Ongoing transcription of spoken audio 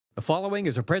The following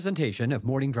is a presentation of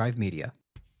Morning Drive Media.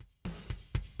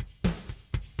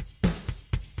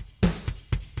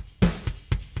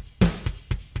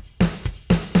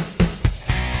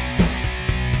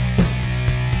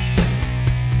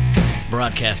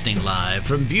 Broadcasting live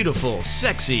from beautiful,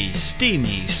 sexy,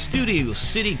 steamy Studio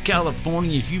City,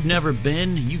 California. If you've never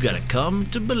been, you gotta come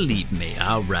to believe me.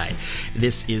 All right,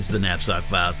 this is the Napzok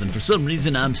Files, and for some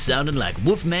reason I'm sounding like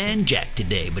Wolfman Jack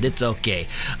today, but it's okay.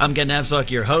 I'm Ken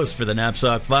Napzok, your host for the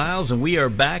Napzok Files, and we are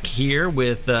back here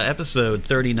with episode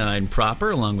 39 proper,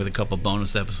 along with a couple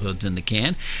bonus episodes in the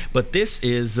can. But this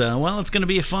is, it's going to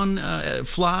be a fun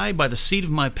fly by the seat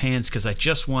of my pants, because I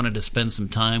just wanted to spend some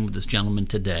time with this gentleman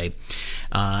today.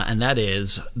 And that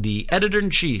is the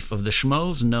editor-in-chief of the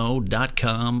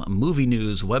schmoesknow.com movie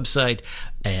news website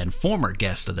and former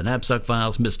guest of the Napzok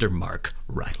Files, Mr. Mark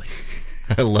Reilly.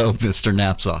 Hello, Mr.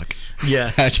 Napzok. Yeah.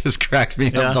 That just cracked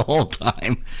me up the whole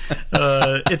time.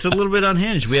 It's a little bit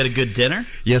unhinged. We had a good dinner.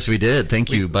 Yes, we did.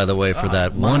 Thank you, by the way, for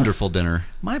that wonderful dinner.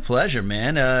 My pleasure,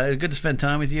 man. Good to spend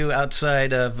time with you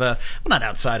outside of, not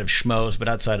outside of schmoes, but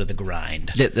outside of the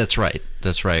grind. Yeah, that's right.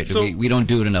 That's right. So, we don't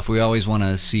do it enough. We always want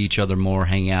to see each other more,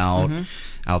 hang out.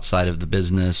 Outside of the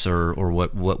business or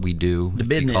what we do. The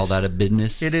business. You call that a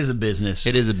business? It is a business.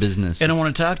 It is a business. And I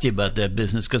want to talk to you about that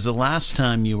business, because the last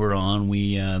time you were on,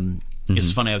 we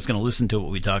it's funny, I was going to listen to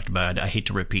what we talked about. I hate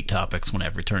to repeat topics when I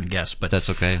have return guests, but that's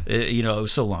okay. It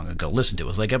was so long ago. Listen to it. It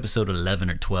was like episode 11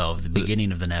 or 12, the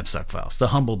beginning of the Napzok Files, the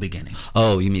humble beginnings.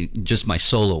 Oh, you mean just my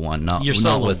solo one, not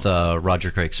with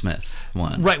Roger Craig Smith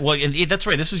one. Right. Well, that's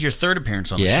right. This is your third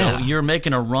appearance on the show. You're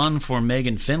making a run for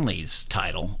Megan Finley's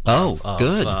title.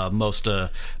 Good. Most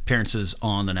appearances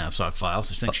on the Napzok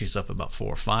Files. I think she's up about 4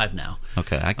 or 5 now.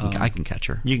 Okay, I can catch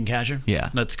her. You can catch her? Yeah,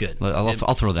 that's good.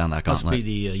 I'll throw down that gauntlet. Must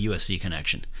be the USC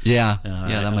connection. Yeah,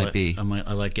 that might be.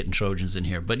 I like getting Trojans in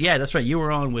here. But yeah, that's right. You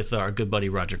were on with our good buddy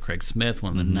Roger Craig Smith,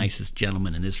 one of the nicest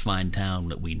gentlemen in this fine town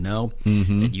that we know,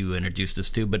 that you introduced us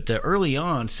to. But early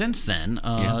on, since then,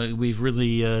 we've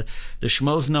really, the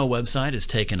Schmoes Know website has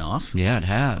taken off. Yeah, it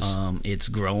has. It's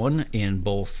growing in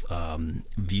both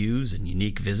views and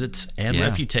unique visits and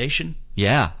reputation.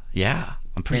 Yeah.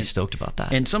 I'm pretty stoked about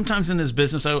that. And sometimes in this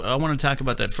business, I want to talk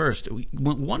about that first.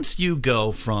 Once you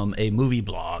go from a movie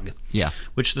blog,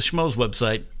 which the Schmoes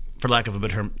website, for lack of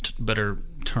a better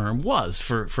term, was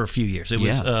for a few years. It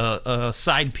was a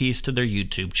side piece to their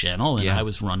YouTube channel, and I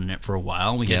was running it for a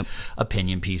while. We had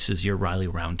opinion pieces. Your Reilly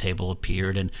Roundtable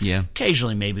appeared, and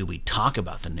occasionally maybe we talk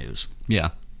about the news. Yeah.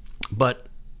 But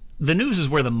the news is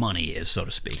where the money is, so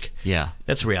to speak. Yeah.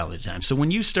 That's reality time. So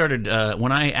when you started,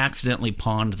 when I accidentally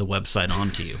pawned the website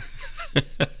onto you,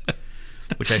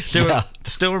 which I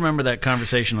still remember that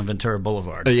conversation on Ventura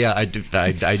Boulevard. Yeah, I do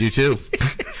too.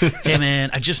 Hey, man,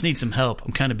 I just need some help.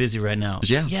 I'm kind of busy right now.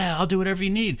 Yeah, I'll do whatever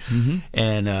you need.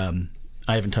 And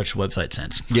I haven't touched the website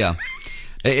since. Yeah.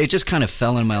 It just kind of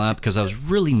fell in my lap because I was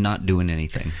really not doing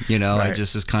anything. I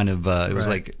just was kind of, it was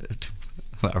like...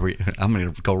 I'm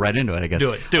going to go right into it, I guess.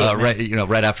 Do it.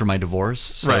 Right after my divorce.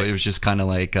 So it was just kind of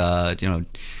like,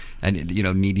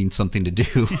 needing something to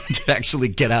do to actually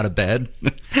get out of bed.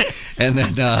 And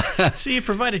then, see, it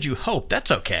provided you hope. That's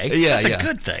okay. That's a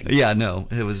good thing. Yeah, no,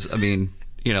 it was. But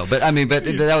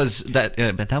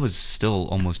that was still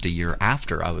almost a year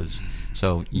after I was.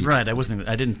 So I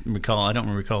don't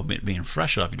recall being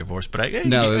fresh off your divorce, but it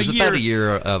was about a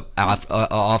year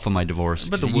off of my divorce.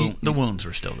 But the wounds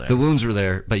were still there. The wounds were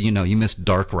there, but you missed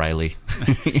Dark Reilly.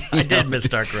 I did miss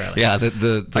Dark Reilly. Yeah,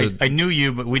 I knew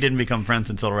you, but we didn't become friends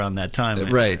until around that time.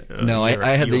 Right?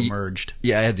 I had the emerged.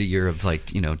 Yeah, I had the year of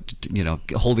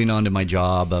holding on to my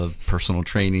job of personal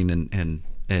training and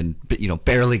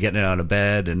barely getting out of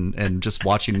bed and just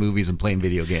watching movies and playing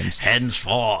video games.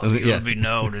 Henceforth, you'll be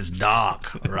known as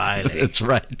Doc Reilly. That's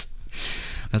right.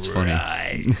 That's funny.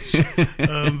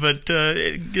 But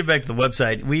get back to the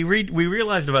website. We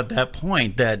realized about that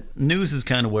point that news is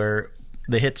kind of where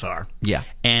the hits are. Yeah.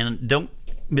 And don't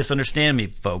misunderstand me,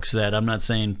 folks, that I'm not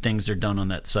saying things are done on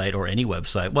that site or any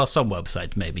website. Well, some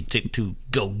websites maybe to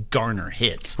go garner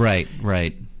hits. Right.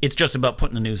 It's just about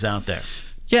putting the news out there.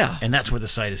 Yeah. And that's where the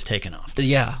site is taken off.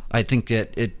 Yeah. I think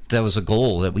that was a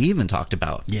goal that we even talked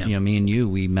about. Yeah. Me and you,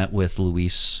 we met with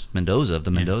Luis Mendoza of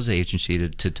the Mendoza Agency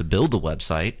to build the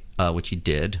website, which he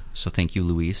did. So thank you,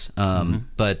 Luis.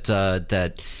 But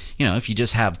that, if you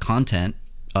just have content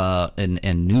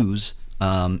and news,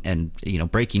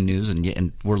 and breaking news,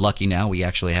 and we're lucky now we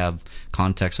actually have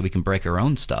context so we can break our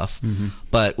own stuff.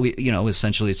 But we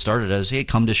essentially it started as, hey,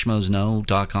 come to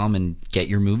schmoesknow.com and get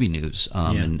your movie news,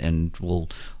 and we'll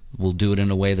we'll do it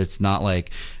in a way that's not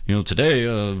like, today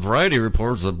Variety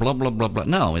reports blah blah blah blah.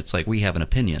 No, it's like we have an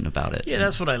opinion about it. Yeah,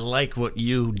 that's what I like. What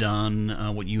you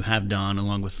have done,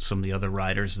 along with some of the other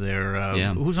writers there.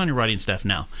 Who's on your writing staff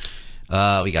now?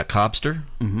 We got Cobster.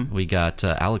 We got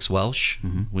Alex Welsh.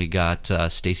 We got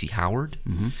Stacey Howard.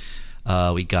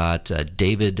 We got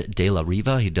David De La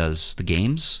Riva. He does the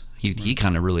games. He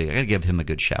kind of really, I gotta give him a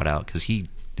good shout out because he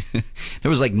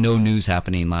there was like no news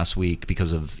happening last week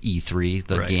because of E3,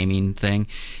 the gaming thing,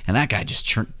 and that guy just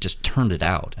turned it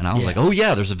out, and I was like, oh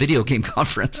yeah, there's a video game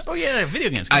conference. Oh yeah, video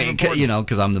games.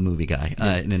 Because I'm the movie guy,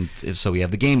 and so we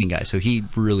have the gaming guy, so he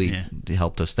really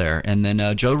helped us there, and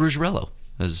then Joe Ruggiero.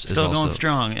 Still going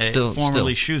strong.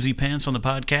 Formerly Shoesy Pants on the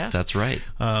podcast. That's right.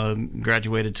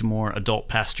 Graduated to more adult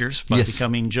pastures by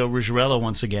becoming Joe Ruggiero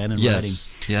once again and writing.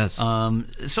 Yes.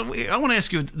 So I want to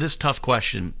ask you this tough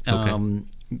question. Okay.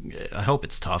 I hope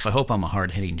it's tough. I hope I'm a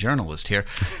hard-hitting journalist here.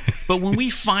 But when we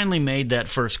finally made that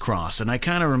first cross, and I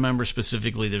kind of remember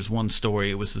specifically there's one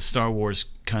story, it was the Star Wars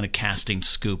kind of casting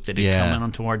scoop that had come in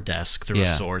onto our desk through a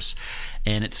source,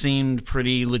 and it seemed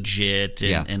pretty legit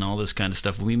and all this kind of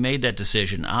stuff. When we made that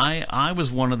decision, I was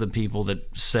one of the people that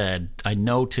said, I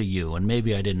know to you, and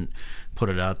maybe I didn't put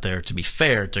it out there to be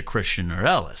fair to Christian or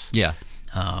Ellis. Yeah.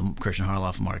 Christian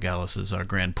Harloff and Mark Ellis is our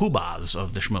grand poobahs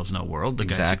of the Schmoes Know world, the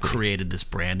guys who created this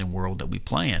brand and world that we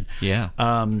play in. Yeah.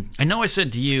 I know I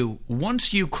said to you,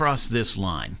 once you cross this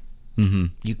line,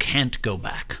 you can't go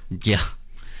back. Yeah.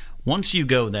 Once you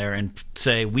go there and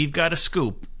say, we've got a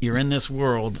scoop, you're in this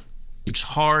world, it's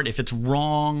hard. If it's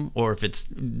wrong or if it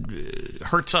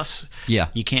hurts us,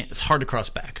 you can't. It's hard to cross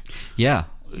back. Yeah.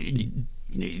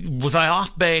 Was I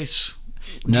off base?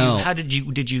 No. How did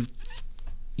you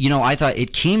I thought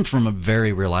it came from a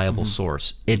very reliable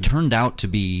source. It turned out to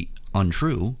be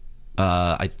untrue.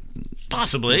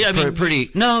 Possibly.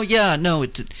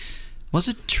 Was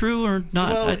it true or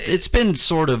not? Well, it's been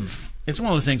sort of. It's one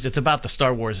of those things. It's about the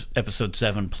Star Wars Episode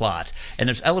 7 plot, and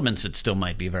there's elements that still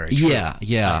might be very true.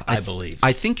 Yeah. I believe.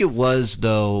 I think it was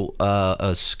though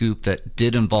a scoop that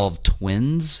did involve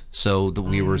twins. So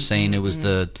we were saying it was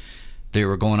they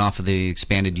were going off of the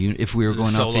expanded unit. If we were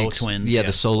going off the twins,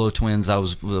 the solo twins, that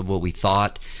was what we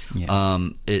thought. Yeah.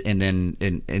 And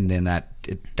then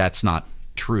that's not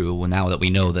true. Well, now that we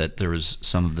know that there was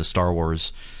some of the Star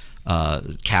Wars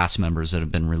cast members that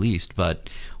have been released, but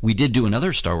we did do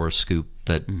another Star Wars scoop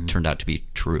that turned out to be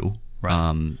true.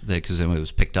 Right. Because it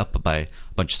was picked up by a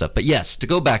bunch of stuff. But yes, to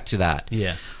go back to that.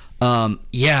 Yeah. That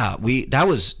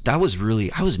was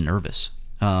really, I was nervous.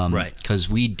 Right. Because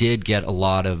we did get a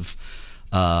lot of.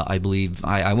 I believe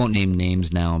I won't name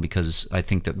names now because I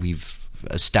think that we've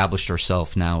established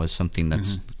ourselves now as something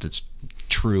that's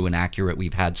true and accurate.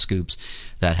 We've had scoops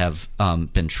that have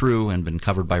been true and been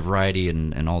covered by Variety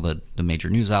and all the major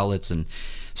news outlets, and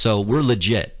so we're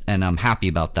legit, and I'm happy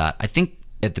about that. I think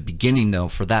at the beginning though,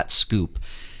 for that scoop,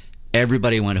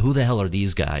 everybody went, "Who the hell are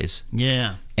these guys?"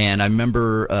 Yeah. And I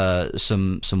remember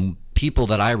some people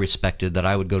that I respected that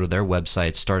I would go to their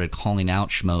website started calling out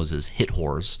schmoes as hit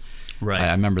whores. Right.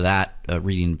 I remember that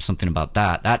reading something about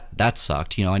that. That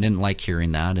sucked. I didn't like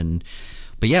hearing that.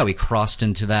 But yeah, we crossed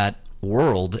into that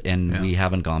world and we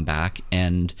haven't gone back.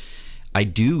 And I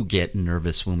do get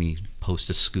nervous when we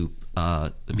post a scoop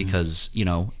because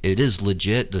it is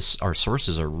legit. Our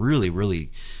sources are really, really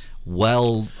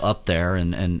well up there,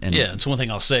 and yeah, it's one thing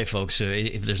I'll say, folks.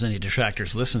 If there's any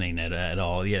detractors listening at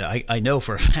all, I know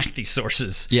for a fact these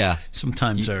sources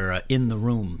sometimes are in the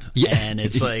room, and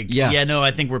it's like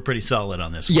I think we're pretty solid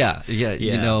on this one.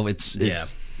 It's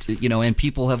and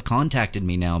people have contacted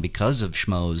me now because of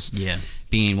schmoes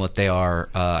being what they are.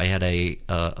 I had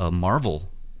a Marvel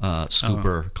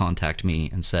scooper contact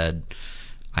me and said,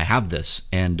 I have this,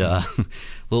 and a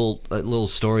little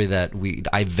story that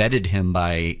I vetted him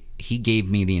by. He gave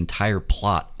me the entire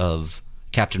plot of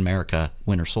Captain America: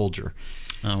 Winter Soldier.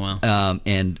 Oh wow!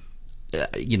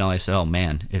 I said, oh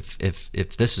man, if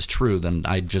this is true, then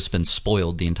I've just been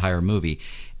spoiled the entire movie,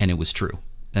 and it was true.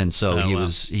 And so he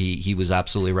was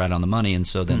absolutely right on the money. And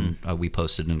so then we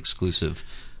posted an exclusive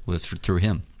through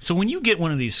him. So when you get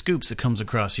one of these scoops that comes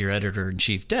across your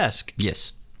editor-in-chief desk,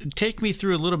 yes. Take me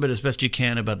through a little bit as best you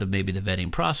can about maybe the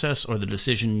vetting process or the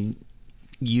decision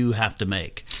you have to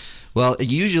make. Well,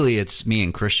 usually it's me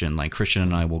and Christian. Like Christian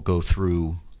and I will go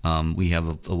through. We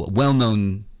have a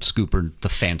well-known scooper, the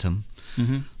Phantom,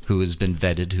 who has been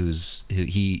vetted.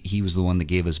 He was the one that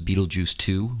gave us Beetlejuice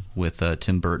 2 with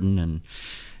Tim Burton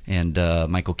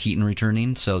and Michael Keaton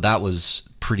returning. So that was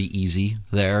pretty easy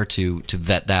there to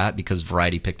vet that because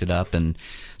Variety picked it up, and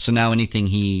so now anything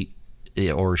he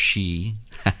or she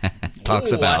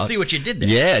talks about. I see what you did there.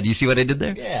 Yeah, do you see what I did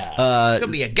there? Yeah.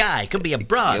 Could be a guy, could be a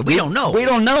broad. We don't know. We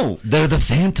don't know. They're the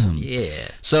Phantom. Yeah.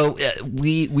 So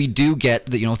we do get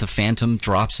that, the Phantom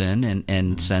drops in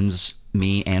and sends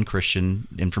me and Christian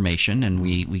information, and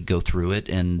we go through it,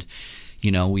 and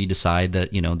we decide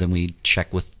that then we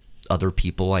check with other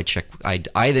people.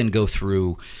 I then go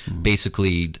through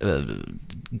basically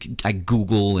I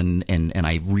Google and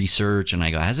I research, and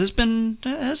I go, has this been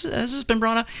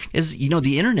brought up?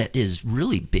 The internet is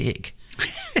really big.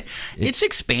 It's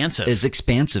expansive. It's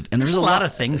expansive, and there's a lot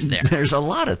of things there. There's a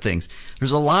lot of things.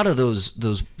 There's a lot of those.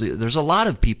 There's a lot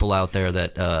of people out there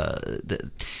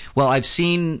that. Well, I've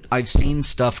seen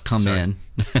stuff come in.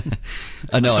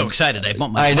 I'm so excited. I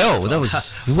bumped my. I know that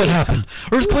was what happened.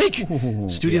 Earthquake.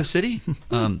 Studio City.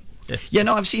 Yeah,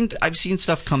 no, I've seen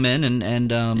stuff come in,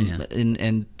 and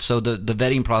so the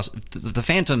vetting process. The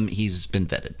Phantom, he's been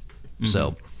vetted.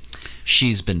 So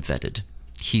she's been vetted.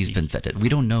 He's been vetted. We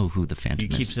don't know who the Phantom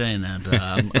is. You keep saying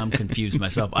that. I'm confused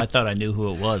myself. I thought I knew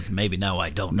who it was. Maybe now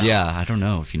I don't know. Yeah, I don't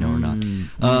know if you know or not.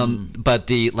 But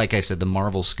like I said, the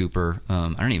Marvel scooper,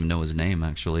 I don't even know his name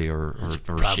actually, or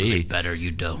probably she. Better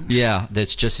you don't. Yeah,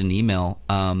 that's just an email.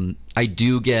 I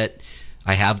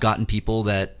have gotten people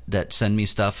that send me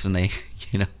stuff, and they,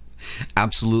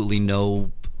 absolutely know.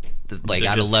 Like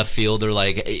out of left field, they're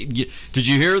like, hey, "Did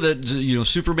you hear that?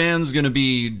 Superman's going to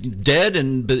be dead,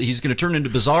 and he's going to turn into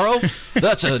Bizarro?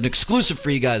 That's an exclusive for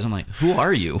you guys." I'm like, "Who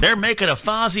are you?" They're making a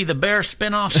Fozzie the Bear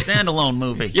spin-off standalone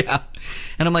movie. Yeah,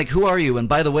 and I'm like, "Who are you?" And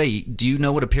by the way, do you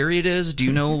know what a period is? Do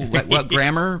you know what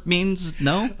grammar means?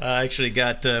 No. I actually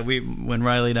got when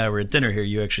Reilly and I were at dinner here.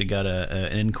 You actually got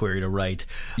an inquiry to write.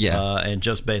 Yeah, and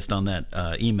just based on that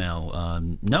email,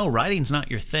 no, writing's not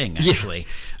your thing. Actually,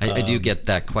 yeah. I do get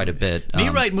that quite a bit. Me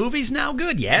write movies now?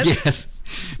 Good, yes. Yes.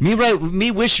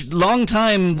 Me wish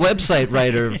long-time website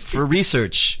writer for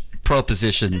research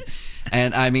proposition.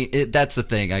 And I mean, that's the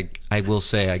thing. I will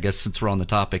say, I guess since we're on the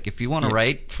topic, if you want to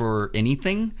write for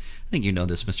anything, I think you know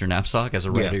this, Mr. Napzok, as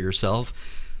a writer yourself.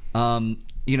 The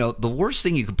worst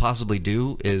thing you could possibly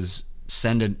do is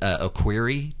send a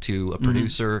query to a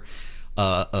producer,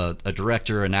 a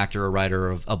director, an actor, a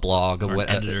writer of a blog,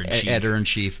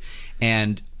 editor-in-chief,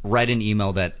 and write an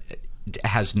email that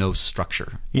has no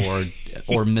structure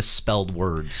or misspelled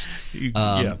words.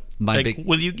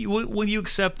 Will you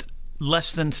accept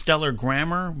less than stellar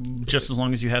grammar just as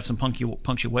long as you have some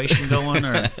punctuation going?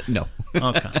 Or no.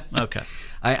 Okay.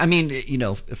 I mean,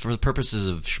 for the purposes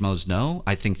of schmoes, no.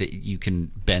 I think that you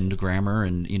can bend grammar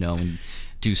and and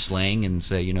do slang and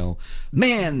say,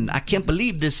 man, I can't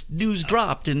believe this news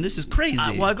dropped and this is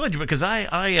crazy. Well, I'm glad because I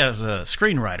as a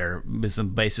screenwriter, is the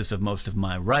basis of most of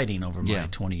my writing over my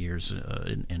 20 years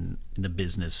in the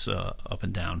business, up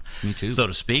and down, me too, so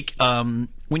to speak.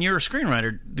 When you're a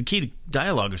screenwriter, the key to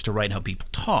dialogue is to write how people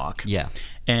talk. Yeah.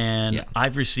 And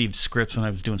I've received scripts when I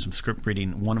was doing some script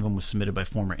reading. One of them was submitted by a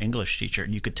former English teacher,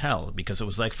 and you could tell because it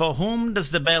was like, "For whom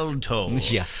does the bell toll?"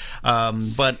 Yeah.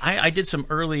 But I did some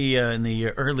early in the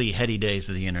early heady days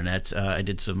of the internet. I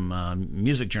did some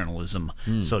music journalism,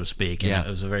 so to speak. And it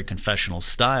was a very confessional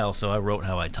style. So I wrote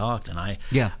how I talked, and I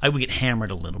would get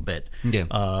hammered a little bit.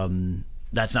 Yeah.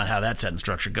 That's not how that sentence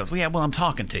structure goes. Well, I'm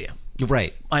talking to you.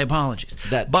 Right. My apologies.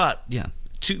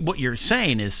 To what you're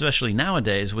saying is, especially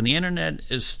nowadays, when the internet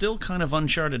is still kind of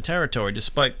uncharted territory,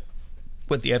 despite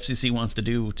what the FCC wants to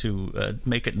do to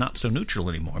make it not so neutral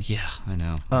anymore. Yeah, I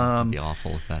know. It'd be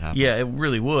awful if that happens. Yeah, it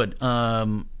really would.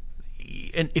 And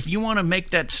if you want to make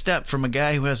that step from a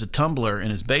guy who has a Tumblr in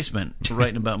his basement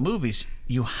writing about movies,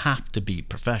 you have to be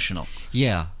professional.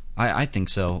 Yeah, I think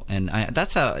so. And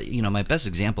that's how, my best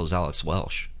example is Alex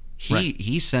Welsh.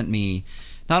 He sent me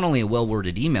not only a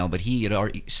well-worded email, but he had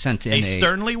already sent in a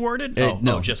sternly worded?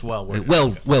 No, just well-worded.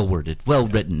 Well-worded,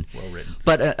 well-written. Well-written.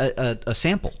 But a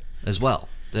sample as well.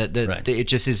 It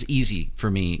just is easy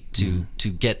for me to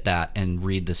get that and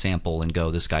read the sample and go,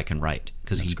 this guy can write,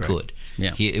 because he could.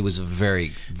 Yeah. It was a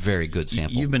very, very good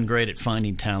sample. You've been great at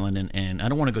finding talent, and I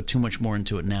don't want to go too much more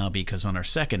into it now because on our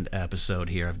second episode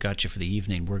here, I've got you for the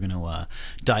evening, we're going to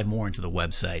dive more into the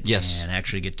website and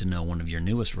actually get to know one of your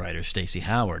newest writers, Stacey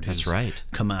Howard, who's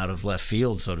come out of left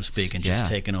field, so to speak, and just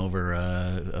taken over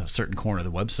a certain corner of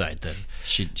the website. That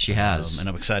she has. And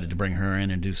I'm excited to bring her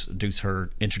in and introduce her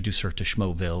to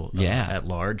Schmoville at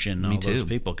large and all those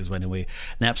people, because when we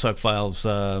Napzok Files,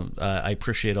 I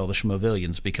appreciate all the Schmoville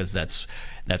millions because that's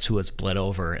who has bled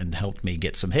over and helped me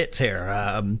get some hits here.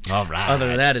 All right. Other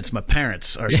than that, it's my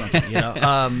parents or something, you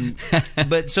know.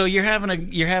 But so you're having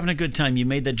a good time. You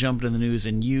made that jump into the news,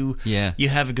 and you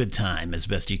have a good time as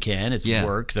best you can. It's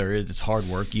work. It's hard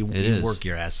work. You work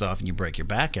your ass off, and you break your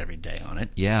back every day on it.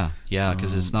 Yeah,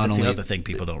 because it's not that's only the other thing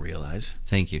people don't realize.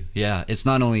 Thank you. Yeah, it's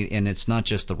not only, and it's not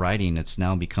just the writing. It's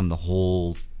now become the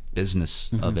whole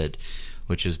business of it,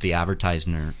 which is the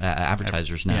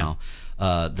advertisers now.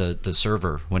 The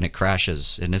server, when it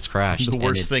crashes, and it's crashed, the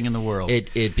worst thing in the world.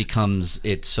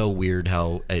 It's so weird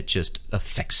how it just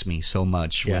affects me so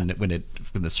much when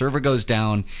the server goes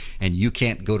down and you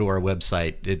can't go to our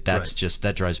website.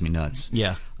 That drives me nuts.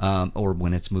 Yeah. Or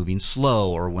when it's moving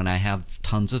slow, or when I have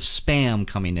tons of spam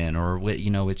coming in, or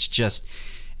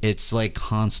it's like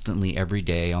constantly every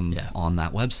day I'm on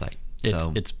that website.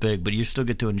 It's big, but you still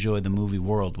get to enjoy the movie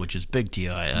world, which is big to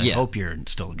you. I hope you're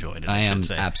still enjoying it. I am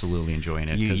absolutely enjoying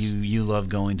it. You love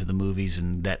going to the movies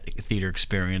and that theater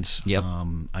experience. Yep.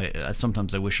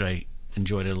 Sometimes I wish I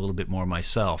enjoyed it a little bit more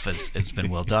myself, as it's been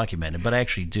well documented. But I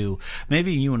actually do.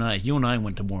 Maybe you and I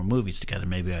went to more movies together.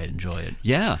 Maybe I'd enjoy it.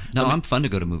 Yeah. No, I'm fun to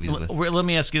go to movies with. Let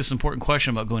me ask you this important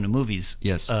question about going to movies.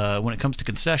 Yes. When it comes to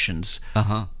concessions,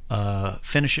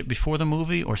 finish it before the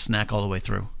movie or snack all the way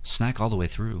through? Snack all the way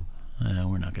through.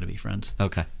 We're not going to be friends.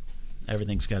 Okay.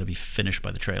 Everything's got to be finished by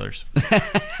the trailers.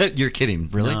 You're kidding,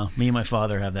 really? No, me and my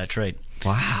father have that trait.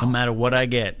 Wow. No matter what I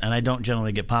get, and I don't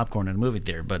generally get popcorn in a movie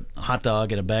theater, but a hot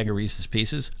dog and a bag of Reese's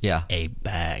Pieces. Yeah. A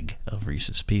bag of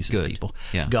Reese's Pieces, Good. people.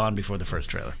 Yeah. Gone before the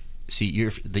first trailer. See,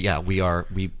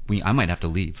 I might have to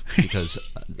leave because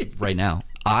right now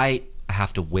I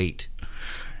have to wait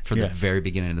for the very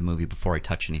beginning of the movie before I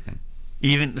touch anything.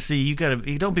 You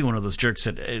don't be one of those jerks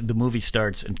that the movie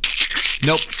starts and.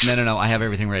 Nope. No. I have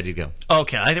everything ready to go.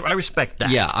 Okay, I respect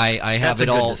that. Yeah, I have That's it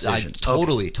all. decision. I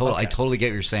totally. I totally get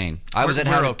what you're saying. I was at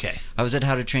How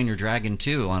to Train Your Dragon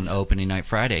 2 on opening night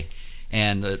Friday,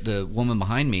 and the woman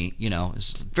behind me,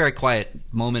 it's a very quiet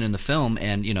moment in the film,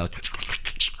 and Yeah.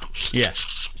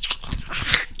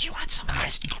 Do you want some of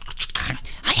this?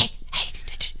 Hey,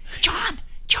 John,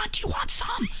 do you want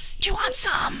some? Do you want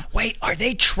some? Wait, are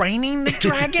they training the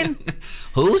dragon?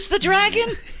 Who's the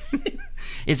dragon?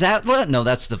 Is that what? No,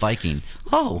 that's the Viking.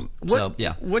 Oh,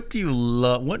 What do you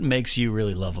love? What makes you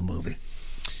really love a movie?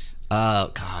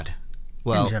 God.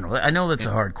 Well, in general, I know that's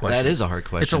a hard question. That is a hard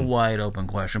question. It's a wide open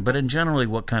question, but in generally,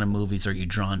 what kind of movies are you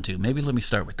drawn to? Maybe let me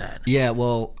start with that. Yeah,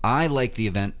 well, I like the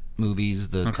event movies,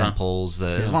 the tentpoles,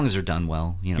 as long as they're done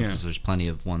well, because there's plenty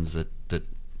of ones that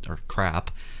are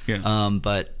crap. Yeah.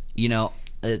 But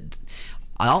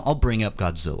I'll bring up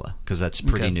Godzilla because that's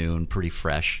pretty new and pretty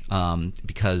fresh.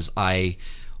 Because By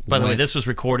the way, this was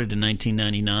recorded in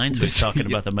 1999, so he's talking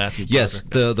about the Matthew. Yes,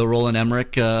 the Roland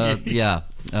Emmerich.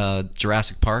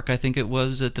 Jurassic Park, I think it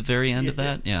was at the very end of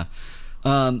that. Yeah.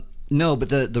 No, but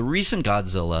the recent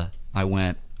Godzilla, I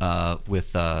went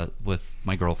with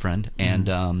my girlfriend,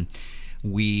 and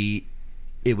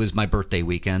it was my birthday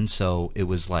weekend, so it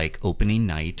was like opening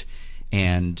night.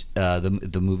 And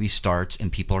the movie starts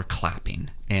and people are clapping.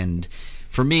 And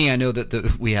for me, I know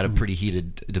that we had a pretty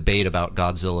heated debate about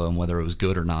Godzilla and whether it was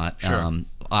good or not. Sure.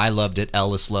 I loved it.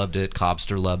 Ellis loved it.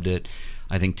 Cobster loved it.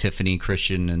 I think Tiffany,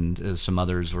 Christian, and some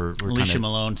others were Alicia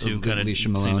Malone too. Kind of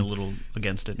seemed a little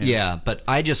against it. Yeah, but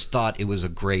I just thought it was a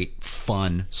great,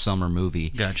 fun summer movie.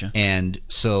 Gotcha. And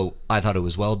so I thought it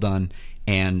was well done,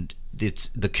 and it's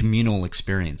the communal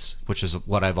experience, which is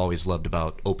what I've always loved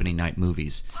about opening night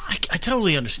movies. I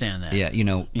totally understand that. Yeah,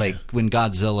 like when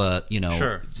Godzilla,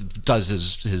 Sure. does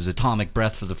his atomic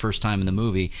breath for the first time in the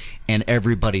movie, and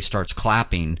everybody starts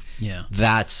clapping. Yeah,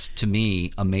 that's to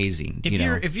me amazing.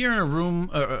 If you're in a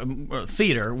room or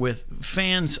theater with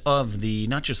fans of the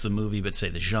not just the movie but say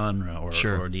the genre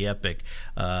or the epic,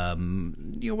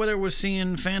 whether we're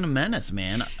seeing Phantom Menace,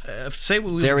 man, say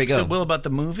what we said Will about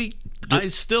the movie. I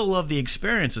still love the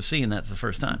experience of seeing that for the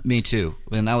first time. Me too.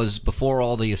 And that was before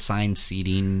all the assigned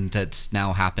seating that's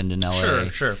now happened in LA.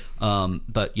 Sure.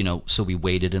 But so we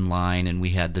waited in line, and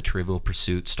we had the Trivial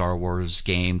Pursuit Star Wars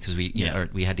game because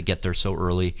we had to get there so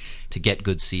early to get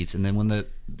good seats. And then when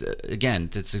again,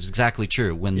 it's exactly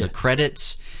true. When the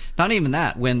credits, not even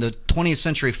that, when the 20th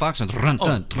Century Fox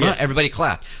went, everybody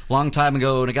clapped. Long time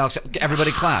ago in a galaxy,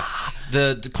 everybody clapped.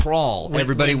 The Crawl,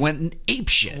 everybody went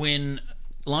apeshit. When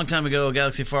long time ago, a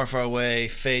galaxy far, far away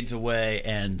fades away,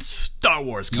 and Star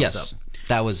Wars comes up.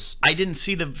 That was. I didn't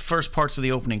see the first parts of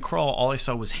the opening crawl. All I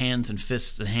saw was hands and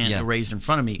fists and raised in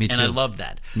front of me, and I loved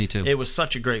that. Me too. It was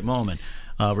such a great moment.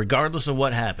 regardless of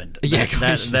what happened. Yeah,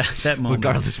 that moment.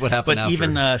 Regardless of what happened But after.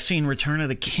 even seeing Return of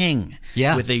the King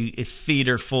with a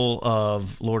theater full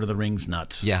of Lord of the Rings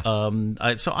nuts. Yeah.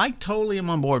 So I totally am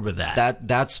on board with that.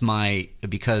 That's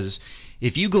because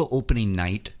if you go opening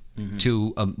night to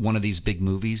one of these big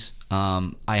movies,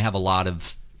 I have a lot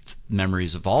of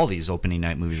memories of all these opening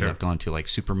night movies that I've gone to, like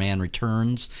Superman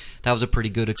Returns. That was a pretty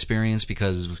good experience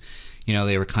because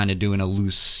they were kind of doing a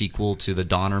loose sequel to the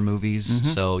Donner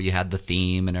movies, so you had the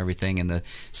theme and everything, and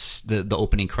the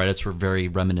opening credits were very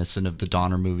reminiscent of the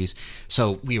Donner movies.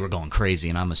 So we were going crazy,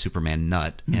 and I'm a Superman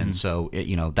nut, and so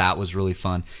that was really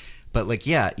fun. But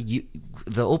the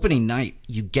opening night,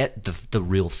 you get the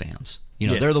real fans.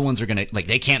 They're the ones who are gonna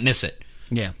they can't miss it.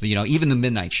 Yeah. Even the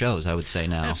midnight shows, I would say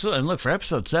now. Absolutely. And look, for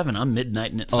episode 7, I'm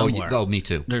midnighting it somewhere. Oh, me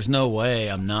too. There's no way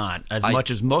I'm not.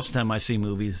 Much as most of the time I see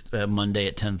movies Monday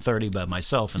at 10:30 by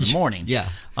myself in the morning. Yeah.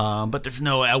 But there's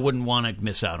no way I wouldn't want to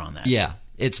miss out on that. Yeah.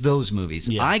 It's those movies.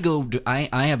 Yeah.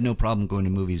 I have no problem going to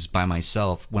movies by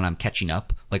myself when I'm catching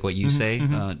up, like what you say,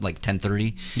 like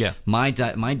 10:30. Yeah. My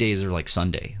days are like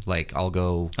Sunday. Like I'll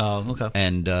go. Oh, okay.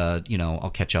 And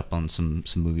I'll catch up on some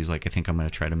movies. Like I think I'm going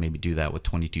to try to maybe do that with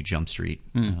 22 Jump Street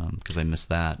because I missed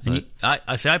that. But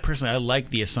I personally like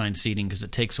the assigned seating because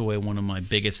it takes away one of my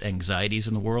biggest anxieties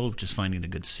in the world, which is finding a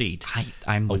good seat.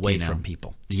 I'm away with you now. from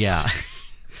people. Yeah.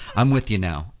 I'm with you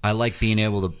now. I like being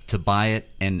able to buy it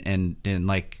and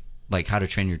like How to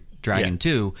Train Your Dragon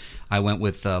 2. I went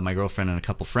with my girlfriend and a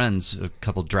couple friends, a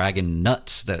couple dragon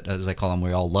nuts, that as I call them.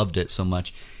 We all loved it so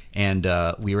much, and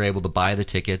we were able to buy the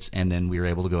tickets, and then we were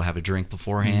able to go have a drink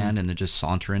beforehand, and then just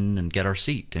saunter in and get our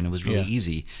seat, and it was really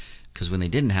easy. Because when they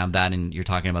didn't have that, and you're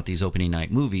talking about these opening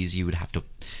night movies, you would have to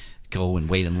go and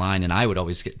wait in line, and I would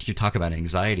always you talk about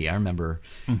anxiety. I remember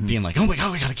being like, oh my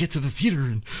god, we gotta get to the theater,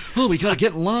 and we gotta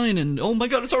get in line, and oh my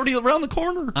god, it's already around the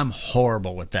corner. I'm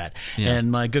horrible with that.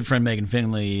 And my good friend Megan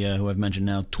Finley, who I've mentioned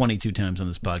now 22 times on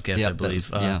this podcast, I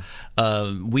believe,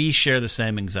 we share the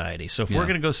same anxiety. So if we're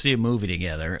gonna go see a movie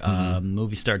together,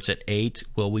 movie starts at 8,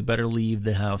 well, we better leave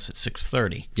the house at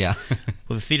 6:30. Yeah.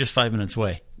 Well, the theater's 5 minutes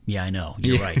away. Yeah, I know.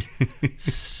 You're right.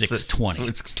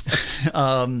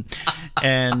 6:20.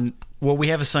 And we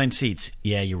have assigned seats.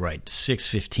 Yeah, you're right.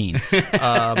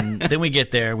 6:15. Then we get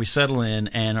there, we settle in,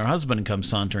 and our husband comes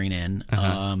sauntering in.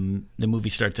 The movie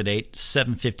starts at 8,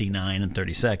 7:59 and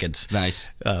 30 seconds. Nice.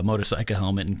 Motorcycle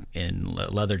helmet and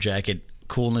leather jacket.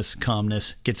 Coolness,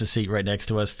 calmness, gets a seat right next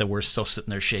to us that we're still sitting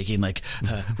there shaking like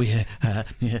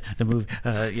the movie.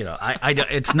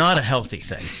 It's not a healthy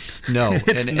thing. No,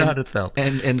 it's not a healthy.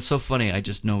 And it's so funny. I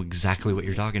just know exactly what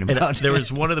you're talking about. There was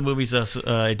one of the movies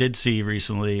I did see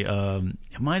recently.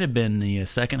 It might have been the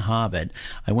second Hobbit.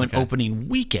 I went opening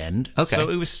weekend, so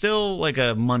it was still like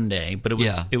a Monday, but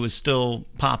it was still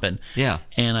popping. Yeah,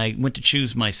 and I went to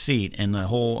choose my seat, and there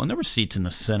were seats in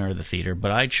the center of the theater,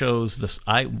 but I chose this.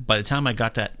 By the time I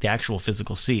got the actual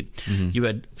physical seat, you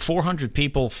had 400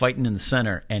 people fighting in the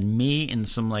center, and me and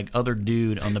some other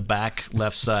dude on the back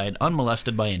left side,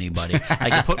 unmolested by anybody.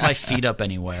 I could put my feet up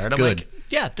anywhere. And I'm like,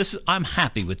 I'm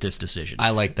happy with this decision.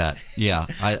 I like that. Yeah,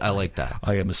 I like that.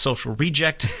 I am a social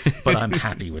reject, but I'm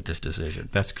happy with this decision.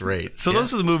 That's great. So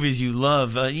those are the movies you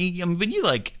love. But you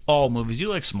like all movies. You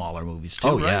like smaller movies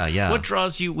too, right? Yeah. What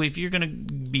draws you, if you're going to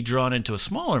be drawn into a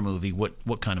smaller movie,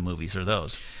 what kind of movies are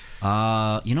those?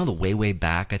 The Way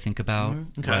Back I think about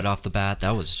right off the bat.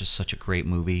 That was just such a great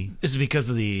movie. Is it because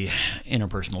of the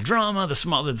interpersonal drama, the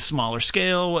smaller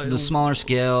scale? The smaller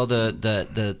scale,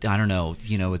 the I don't know.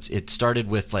 It started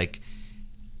with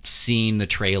seeing the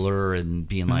trailer and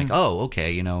being like, oh,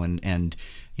 okay, and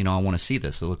I want to see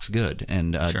this. It looks good,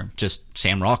 and just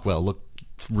Sam Rockwell looked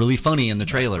really funny in the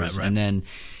trailers, right. and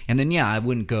then I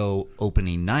wouldn't go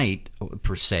opening night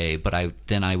per se, but I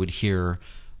would hear.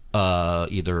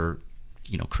 Either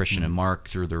Christian and Mark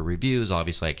through their reviews.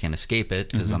 Obviously I can't escape it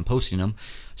because I'm posting them,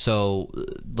 so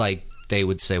they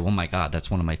would say, oh my god, that's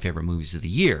one of my favorite movies of the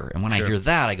year, and when I hear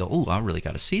that I go, oh, I really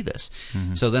got to see this.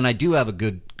 So then I do have a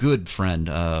good friend,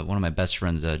 one of my best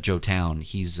friends, Joe Town.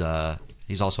 He's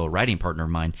also a writing partner of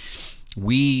mine.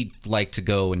 We like to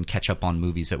go and catch up on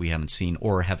movies that we haven't seen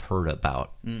or have heard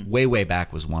about. Way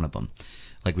Back was one of them.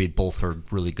 We'd both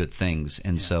heard really good things,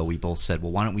 and so we both said,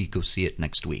 well, why don't we go see it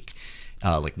next week,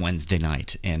 Wednesday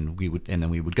night, and then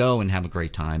we would go and have a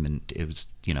great time, and it was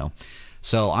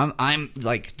So I'm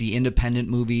like the independent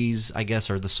movies, I guess,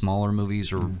 are the smaller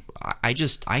movies, or I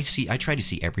try to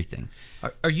see everything.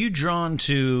 Are you drawn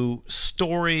to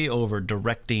story over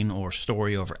directing, or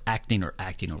story over acting, or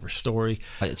acting over story?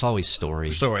 It's always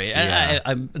story. Story. Yeah.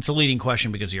 It's a leading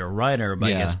question because you're a writer, I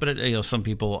guess. But some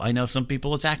people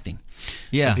it's acting.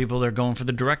 Yeah. Some people, they're going for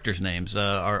the directors' names.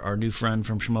 Our new friend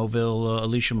from Schmoville,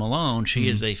 Alicia Malone, she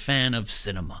is a fan of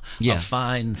cinema, of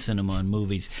fine cinema and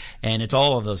movies, and it's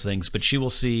all of those things. But she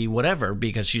will see whatever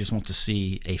because she just wants to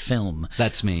see a film.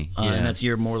 That's me. And that's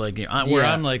you're more like where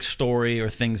I'm like story or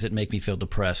things that make me feel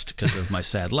depressed because of my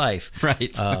sad life.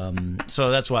 Right.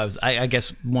 So that's why I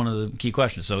guess one of the key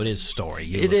questions. So it is story.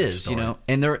 It is, story.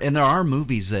 And there are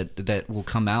movies that will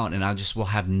come out and I just will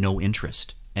have no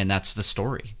interest, and that's the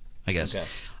story, I guess. Okay.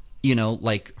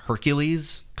 Like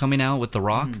Hercules coming out with The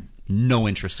Rock. No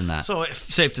interest in that. So it's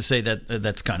safe to say that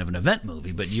that's kind of an event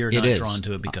movie, but you're not drawn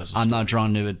to it because of I'm story. not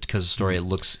drawn to it because of story. It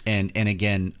looks and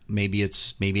again,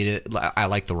 I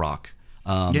like The Rock.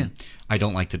 I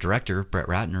don't like the director, Brett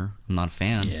Ratner. I'm not a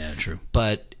fan. Yeah, true.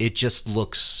 But it just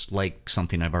looks like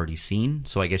something I've already seen.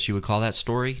 So I guess you would call that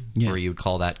story, or you would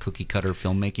call that cookie cutter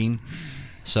filmmaking.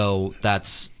 So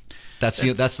that's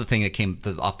the thing that came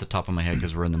off the top of my head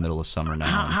because we're in the middle of summer now.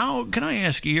 How can I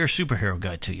ask you? You're a superhero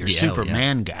guy too. You're a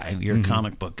Superman guy. You're a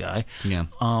comic book guy. Yeah.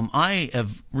 I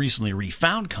have recently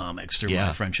refound comics through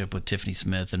my friendship with Tiffany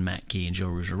Smith and Matt Key and Joe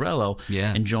Ruggiero.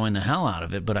 Yeah. Enjoying the hell out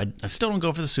of it, but I still don't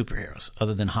go for the superheroes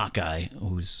other than Hawkeye,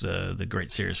 who's the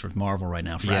great series for Marvel right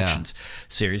now, Fractions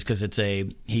series, because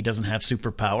he doesn't have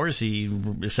superpowers. He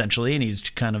essentially, and he's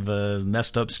kind of a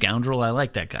messed up scoundrel. I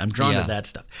like that guy. I'm drawn to that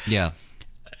stuff. Yeah.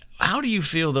 How do you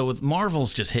feel though with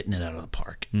Marvel's just hitting it out of the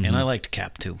park? And I liked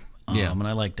Cap too. And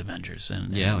I liked Avengers.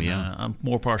 And I'm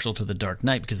more partial to the Dark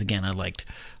Knight because again I like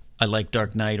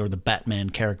Dark Knight or the Batman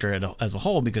character as a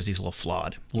whole because he's a little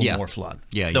flawed, a little more flawed.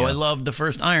 Though I loved the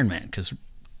first Iron Man because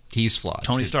he's flawed.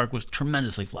 Tony Stark was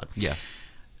tremendously flawed. Yeah.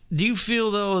 Do you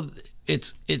feel though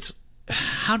it's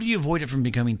how do you avoid it from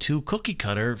becoming too cookie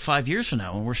cutter 5 years from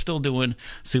now when we're still doing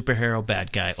superhero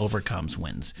bad guy overcomes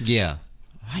wins? Yeah.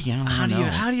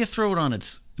 How do you throw it on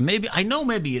its? Maybe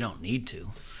you don't need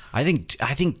to. I think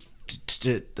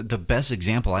the best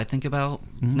example I think about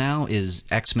now is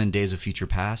X-Men: Days of Future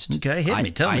Past. Okay, hit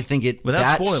me. Tell me. I think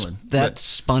without spoiling. That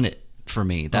spun it for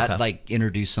me. That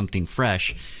introduced something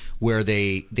fresh, where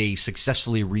they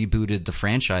successfully rebooted the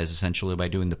franchise essentially by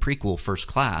doing the prequel First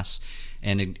Class.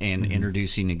 And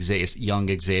introducing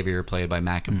young Xavier, played by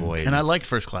McAvoy. And I liked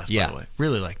First Class, by the way.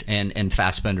 Really liked it. And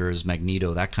Fassbender as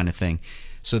Magneto, that kind of thing.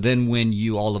 So then when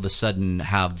you all of a sudden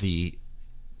have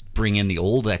bring in the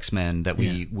old X-Men that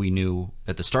we knew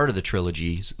at the start of the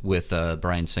trilogy with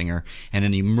Bryan Singer, and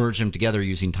then you merge them together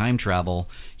using time travel,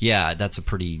 that's a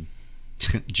pretty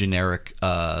generic...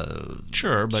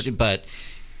 sure, but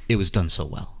it was done so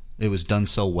well. It was done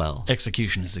so well.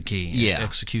 Execution is the key. Yeah.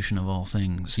 Execution of all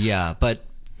things. Yeah, but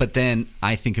then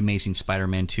I think Amazing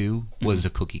Spider-Man 2 was a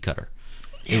cookie cutter.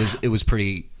 Yeah. It was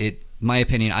pretty. My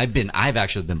opinion. I've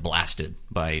actually been blasted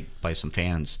by some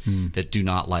fans that do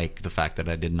not like the fact that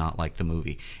I did not like the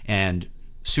movie. And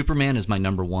Superman is my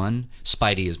number one.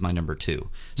 Spidey is my number two.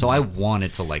 So I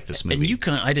wanted to like this movie.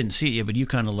 And I didn't see it yet, but you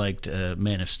kind of liked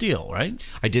Man of Steel, right?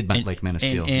 I did like Man of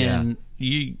Steel. And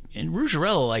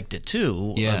Ruggiero liked it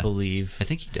too, I believe. I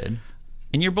think he did.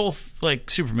 And you're both like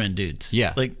Superman dudes.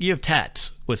 Yeah. Like you have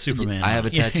tats with Superman. I have a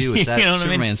tattoo with that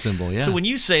Superman symbol, yeah. So when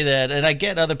you say that, and I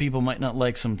get other people might not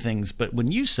like some things, but when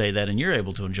you say that and you're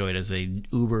able to enjoy it as a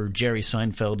uber Jerry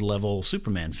Seinfeld level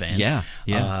Superman fan,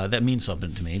 that means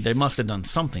something to me. They must have done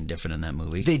something different in that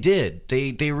movie. They did.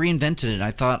 They reinvented it.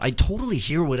 I thought I totally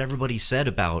hear what everybody said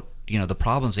about the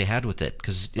problems they had with it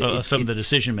because some of the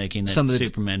decision making that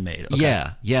Superman made. Okay.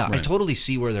 Yeah. Right. I totally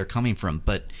see where they're coming from,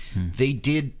 but they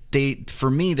did. For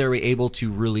me, they were able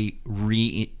to really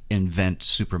reinvent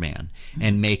Superman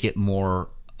and make it more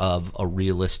of a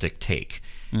realistic take.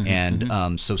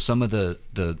 And so some of the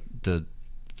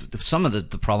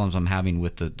problems I'm having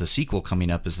with the sequel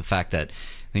coming up is the fact that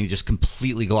they just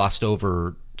completely glossed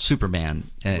over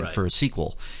Superman for a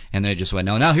sequel, and they just went,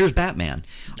 now here's Batman.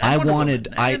 And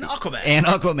Aquaman. And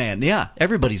Aquaman. Yeah,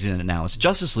 everybody's in it now. It's a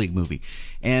Justice League movie,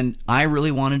 and I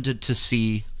really wanted to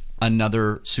see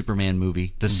another Superman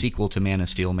movie, the sequel to Man of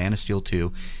Steel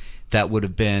 2, that would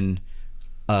have been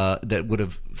that would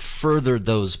have furthered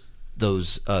those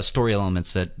story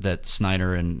elements that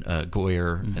Snyder and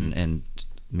Goyer and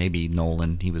maybe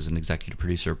Nolan, he was an executive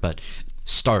producer, but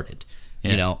started.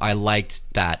 I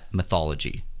liked that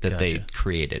mythology that they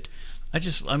created.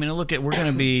 Look at, we're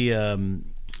going to be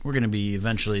we're going to be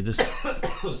eventually this.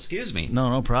 Excuse me.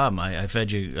 No problem. I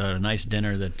fed you a nice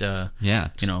dinner that.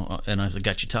 You know, and I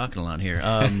got you talking a lot here.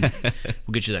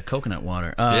 We'll get you that coconut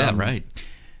water. Yeah, right.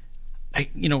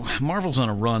 Marvel's on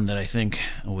a run that I think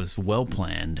was well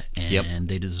planned, and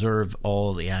they deserve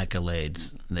all the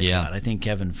accolades they got. I think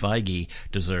Kevin Feige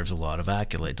deserves a lot of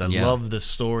accolades. I love the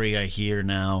story I hear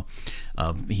now.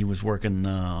 He was working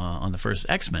on the first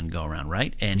X-Men go-around,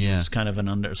 right? And he was kind of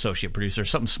an associate producer,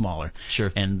 something smaller.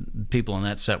 Sure. And people on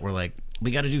that set were like, we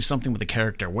got to do something with the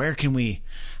character.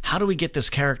 How do we get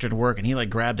this character to work? And he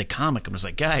grabbed the comic and was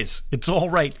like, guys, it's all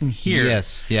right in here.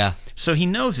 Yes, yeah. So he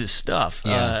knows his stuff.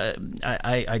 Yeah.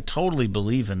 I totally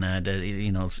believe in that.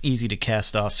 It's easy to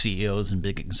cast off CEOs and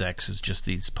big execs as just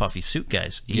these puffy suit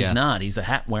guys. He's not. He's a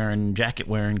hat-wearing,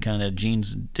 jacket-wearing kind of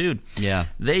jeans dude. Yeah.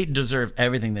 They deserve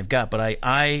everything they've got. But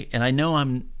I know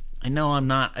I'm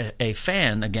not a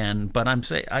fan again, but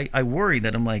I worry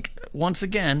that I'm like, once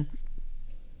again,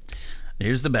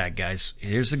 here's the bad guys.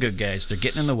 Here's the good guys. They're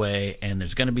getting in the way, and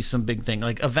there's going to be some big thing.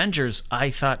 Like Avengers,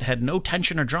 I thought had no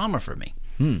tension or drama for me.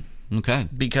 Okay.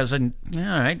 Because, all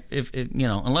right,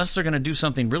 unless they're going to do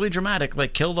something really dramatic,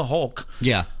 like kill the Hulk.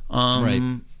 Yeah.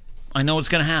 Right. I know what's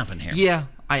going to happen here. Yeah,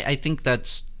 I think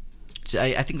that's.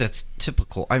 I think that's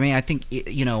typical. I mean, I think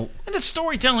and it's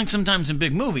storytelling sometimes in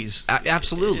big movies.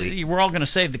 Absolutely, we're all going to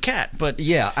save the cat, but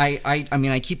yeah, I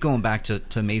mean, I keep going back to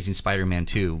Amazing Spider-Man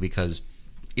 2 because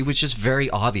it was just very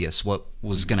obvious what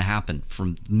was going to happen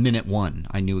from minute one.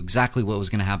 I knew exactly what was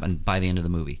going to happen by the end of the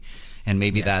movie, and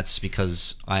maybe that's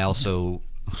because I also,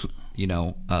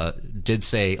 did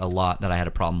say a lot that I had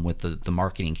a problem with the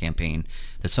marketing campaign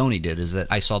that Sony did. Is that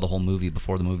I saw the whole movie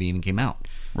before the movie even came out.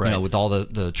 Right. With all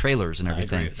the trailers and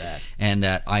everything. I agree with that. And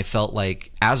that I felt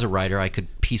like, as a writer, I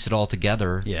could piece it all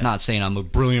together. Yeah. Not saying I'm a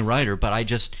brilliant writer, but I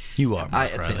just... You are,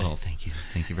 Reilly. Thank you.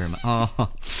 Thank you very much.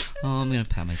 Oh, I'm going to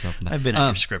pat myself on the back. I've been at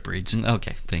your script reads.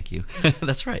 Okay, thank you.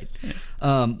 That's right.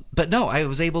 Yeah. But no, I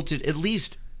was able to at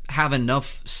least have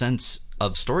enough sense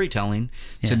of storytelling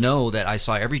to know that I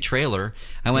saw every trailer.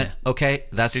 I went, okay,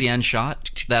 that's the end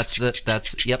shot.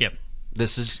 Yep.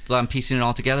 This is... I'm piecing it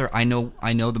all together. I know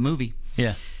the movie.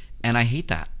 Yeah. And I hate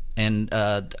that. And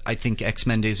I think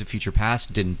X-Men Days of Future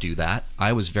Past didn't do that.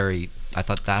 I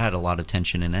thought that had a lot of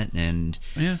tension in it. And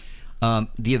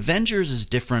the Avengers is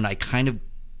different. I kind of,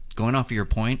 going off of your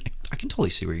point, I can totally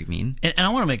see what you mean. And I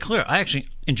want to make clear, I actually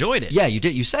enjoyed it. Yeah, you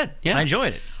did. You said. Yeah. I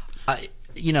enjoyed it.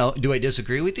 Do I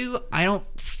disagree with you? I don't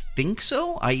think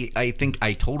so. I think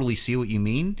I totally see what you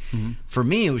mean. Mm-hmm. For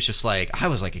me, it was just like I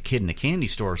was like a kid in a candy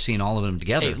store seeing all of them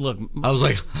together. Hey, look, I was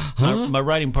like, huh? my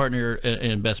writing partner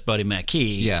and best buddy Matt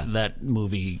Key. Yeah. That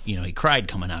movie, he cried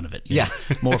coming out of it.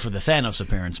 More for the Thanos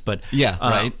appearance, but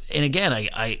right. And again,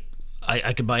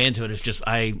 I could buy into it. It's just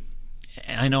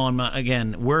I know I'm not.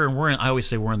 Again, we're in, I always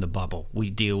say we're in the bubble. We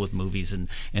deal with movies and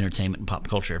entertainment and pop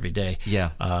culture every day.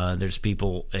 Yeah. There's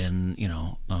people in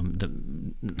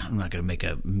I'm not going to make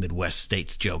a Midwest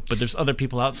states joke, but there's other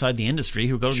people outside the industry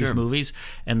who go to these movies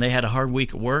and they had a hard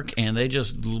week at work and they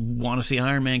just want to see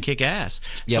Iron Man kick ass.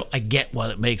 Yep. So I get why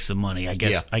it makes the money. I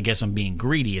guess I'm being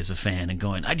greedy as a fan and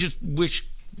going, I just wish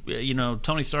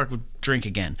Tony Stark would drink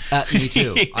again. Me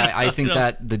too. I think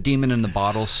that the Demon in the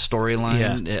Bottle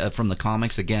storyline from the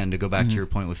comics, again, to go back to your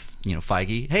point with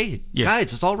Feige, hey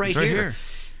guys, it's all right here.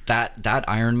 That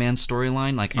Iron Man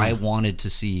storyline, I wanted to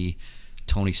see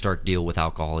Tony Stark deal with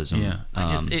alcoholism. Yeah,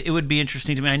 it would be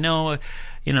interesting to me. I know,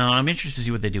 I'm interested to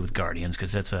see what they do with Guardians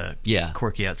because that's a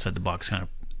quirky outside the box kind of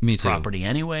property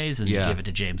anyways, and give it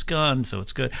to James Gunn, so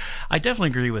it's good. I definitely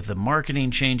agree with the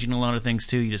marketing changing a lot of things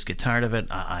too. You just get tired of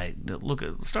it. I look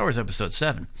at Star Wars Episode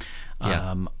 7.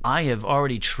 I have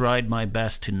already tried my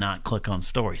best to not click on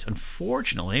stories.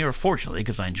 Unfortunately, or fortunately,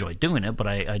 because I enjoy doing it, but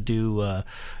I do,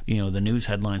 the news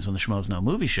headlines on the Schmoes Know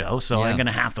Movie Show, so I'm going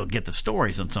to have to get the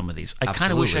stories on some of these. I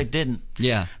kind of wish I didn't.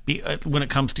 Yeah. When it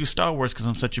comes to Star Wars, because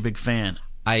I'm such a big fan.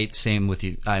 Same with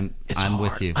you. I'm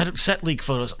with you. Set leak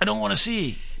photos. I don't want to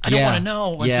see. I don't want to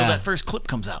know until that first clip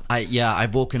comes out.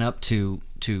 I've woken up to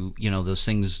those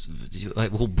things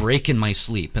will break in my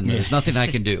sleep, and there's nothing I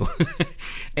can do.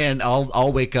 And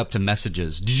I'll wake up to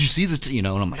messages. Did you see this? And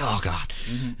I'm like, oh god.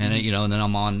 And and then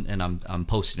I'm on and I'm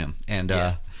posting them. And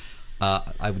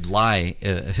I would lie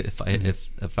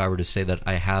if I were to say that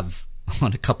I have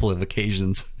on a couple of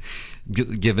occasions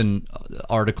given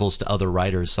articles to other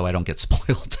writers so I don't get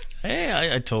spoiled.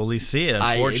 Hey, I totally see it.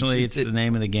 Unfortunately, it's the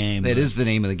name of the game. It is the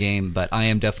name of the game, but I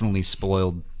am definitely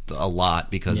spoiled a lot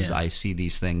because I see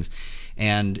these things.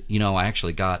 And, I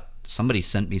actually somebody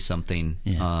sent me something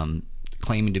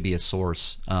claiming to be a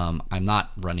source. I'm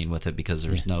not running with it because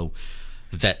there's no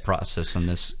vet process in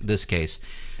this case.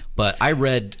 But I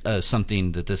read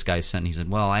something that this guy sent. He said,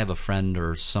 well, I have a friend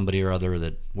or somebody or other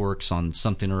that works on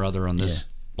something or other on this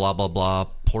blah, blah, blah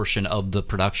portion of the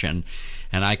production.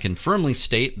 And I can firmly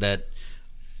state that,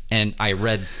 and I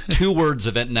read 2 words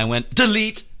of it and I went,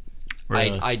 delete.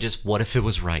 Really? I just, what if it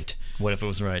was right? What if it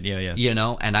was right? Yeah. You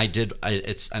know, and I did,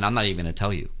 and I'm not even going to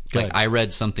tell you. Good. Like, I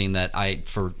read something that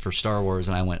for Star Wars,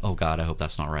 and I went, oh God, I hope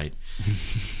that's not right.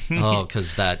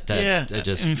 Because that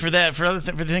just... I mean, for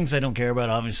the things I don't care about,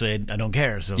 obviously I don't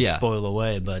care, so spoil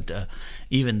away. But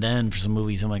even then, for some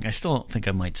movies, I'm like, I still think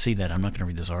I might see that. I'm not going to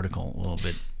read this article a little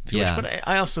bit. But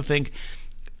I also think,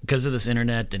 because of this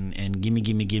internet and gimme,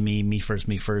 me first,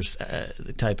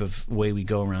 the type of way we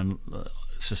go around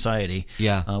society,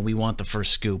 we want the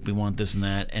first scoop, we want this and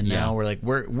that, and now we're like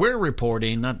we're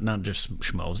reporting, not just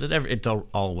schmoes, it's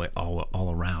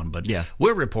all around, but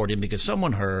we're reporting because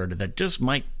someone heard that just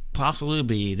might possibly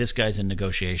be this guy's in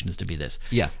negotiations to be this.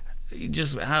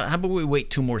 Just how about we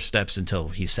wait 2 more steps until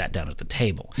he sat down at the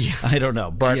table? I don't know,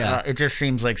 but it just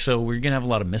seems like, so we're gonna have a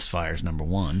lot of misfires, number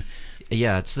one.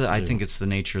 It's I think it's the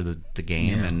nature of the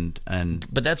game, and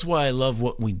but that's why I love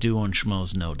what we do on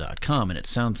schmoesknow.com, and it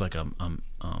sounds like I'm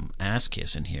ass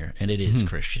kissing here, and it is,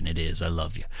 Christian, it is. I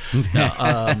love you.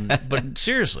 No, but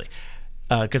seriously,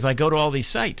 because I go to all these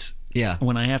sites.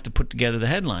 When I have to put together the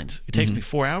headlines, it takes me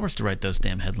 4 hours to write those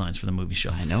damn headlines for the movie show.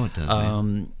 I know it does.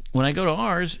 Man. When I go to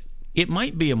ours, it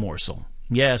might be a morsel.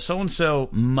 So and so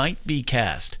might be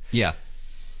cast.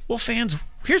 Well, fans,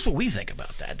 here's what we think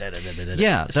about that.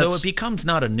 So it becomes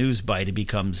not a news bite; it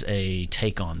becomes a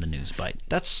take on the news bite.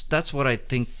 That's what I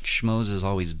think Schmoes has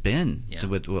always been.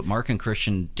 What Mark and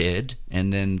Christian did,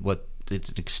 and then what it's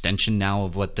an extension now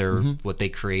of what they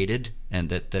created, and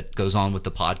that goes on with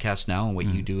the podcast now, and what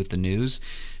you do with the news,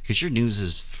 because your news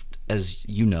is, as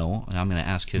you know, and I'm going to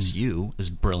ask his is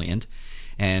brilliant.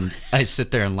 And I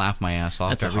sit there and laugh my ass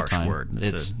off every time.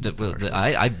 That's a harsh word.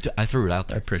 I threw it out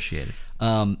there. I appreciate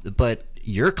it. But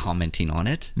you're commenting on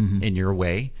it in your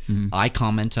way. I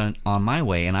comment on my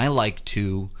way, and I like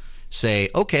to say,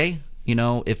 okay, you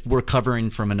know, if we're covering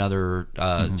from another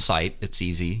site, it's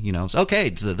easy. You know, it's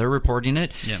okay, so they're reporting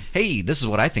it. Hey, this is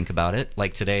what I think about it.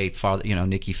 Like today,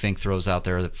 Nikki Fink throws out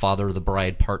there that Father of the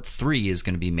Bride Part 3 is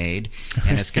going to be made,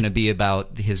 and it's going to be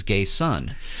about his gay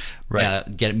son.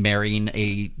 Marrying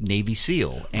a Navy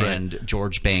SEAL, and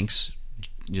George Banks,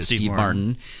 Steve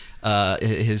Martin,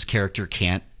 his character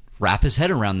can't wrap his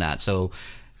head around that, so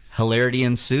hilarity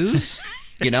ensues.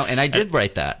 And I did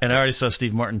write that. And I already saw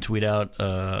Steve Martin tweet out,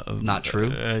 not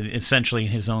true, essentially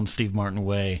in his own Steve Martin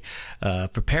way,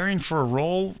 preparing for a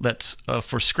role that's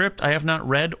for script I have not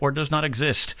read or does not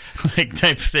exist, like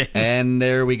type thing. And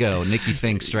there we go. Nikki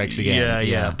Fink strikes again.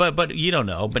 Yeah. But you don't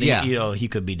know. But he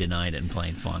could be denied it and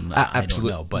playing fun.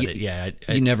 Absolutely. I don't know.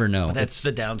 But you never know. But that's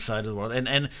the downside of the world.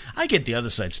 And I get the other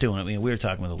sides too. I mean, we were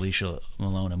talking with Alicia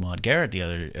Malone and Maud Garrett the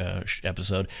other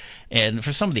episode, and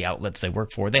for some of the outlets they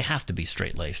work for, they have to be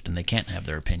straight-laced and they can't have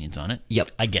their opinions on it.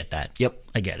 I get that.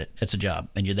 I get it. It's a job,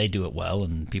 and they do it well,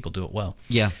 and people do it well.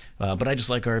 But I just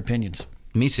like our opinions.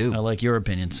 Me too. I like your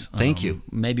opinions. Thank you.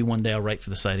 Maybe one day I'll write for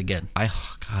the site again. I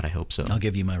hope so. I'll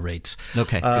give you my rates.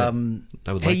 Okay.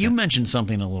 Good. You mentioned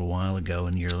something a little while ago,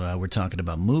 and we're talking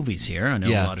about movies here. I know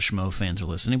a lot of Schmo fans are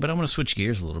listening, but I'm going to switch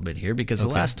gears a little bit here, because the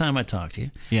last time I talked to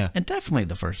you, and definitely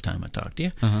the first time I talked to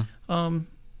you,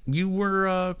 you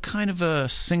were kind of a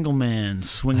single man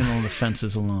swinging on the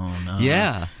fences alone.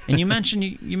 And you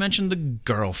mentioned the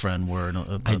girlfriend word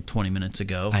about 20 minutes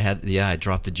ago. I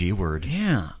dropped the G word.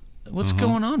 What's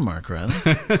going on, Mark Reilly?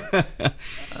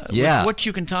 What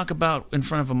you can talk about in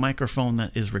front of a microphone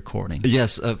that is recording.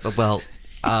 Yes.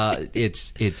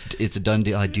 It's a done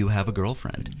deal. I do have a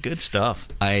girlfriend. Good stuff.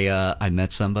 I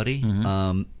met somebody.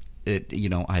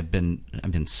 I've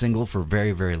been single for a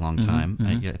very, very long time.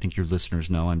 I think your listeners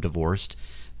know I'm divorced.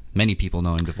 Many people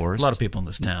know I'm divorced. A lot of people in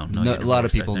this town know. A lot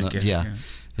of people know.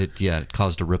 It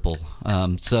caused a ripple.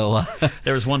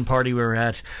 There was one party we were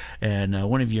at, and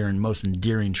one of your most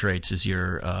endearing traits is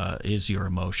your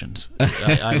emotions.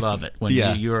 I love it when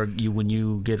when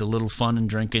you get a little fun and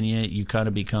drink in you, you kind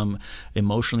of become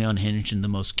emotionally unhinged in the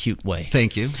most cute way.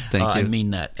 Thank you. I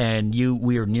mean that. And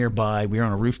we were nearby. We were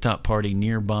on a rooftop party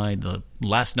nearby the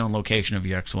last known location of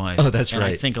your ex-wife. Oh, that's right.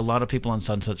 I think a lot of people on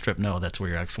Sunset Strip know that's where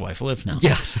your ex-wife lives now.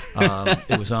 Yes.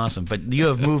 It was awesome. But you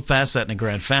have moved past that in a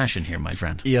grand fashion here, my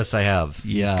friend. Yes, I have.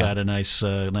 You've got a nice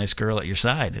girl at your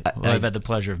side who I've had the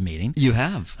pleasure of meeting. You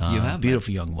have.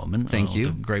 Beautiful young woman. Thank you.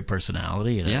 With a great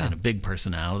personality and a big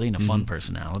personality and a fun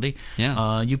personality.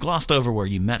 Yeah. You glossed over where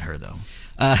you met her, though.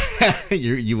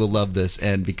 You will love this,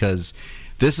 and because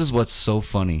this is what's so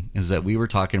funny is that we were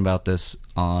talking about this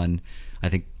on, I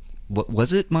think,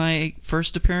 was it my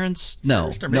first appearance? No,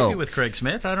 First, or maybe with Craig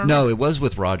Smith. I don't no, know. it was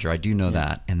with Roger. I do know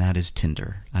that, and that is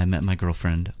Tinder. I met my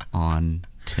girlfriend on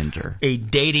Tinder. A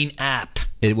dating app.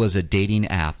 It was a dating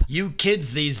app. You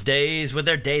kids these days with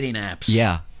their dating apps.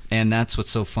 Yeah, and that's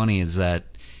what's so funny is that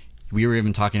we were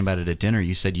even talking about it at dinner.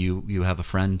 You said you have a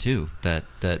friend too that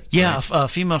Yeah, a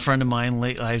female friend of mine.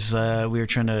 We were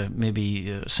trying to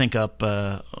maybe sync up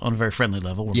on a very friendly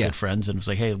level. We're good friends, and it was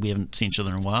like, hey, we haven't seen each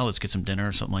other in a while. Let's get some dinner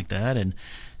or something like that. And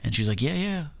she's like,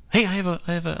 yeah. Hey, I have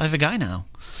a guy now.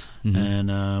 Mm-hmm. And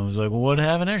I was like, well, what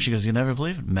happened there? She goes, you never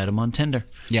believe it. Met him on Tinder.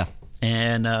 Yeah.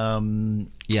 And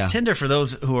Tinder, for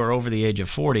those who are over the age of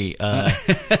 40,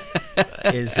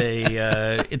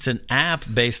 it's an app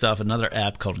based off another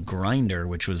app called Grindr,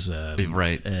 which was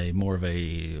a more of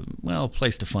a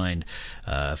place to find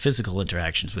physical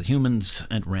interactions with humans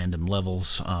at random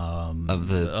levels of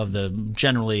the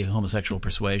generally homosexual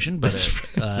persuasion. But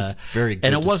very good.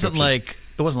 And it wasn't like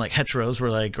heteros were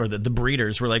like, or the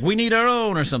breeders were like, we need our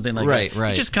own or something like that.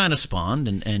 Right. It just kind of spawned,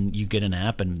 and you get an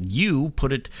app, and you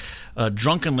put it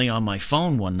drunkenly on my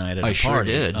phone one night at a party. Sure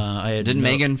did. Didn't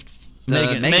Megan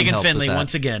Finley,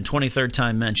 once again, 23rd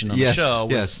time mentioned on the show,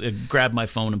 grabbed my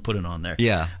phone and put it on there.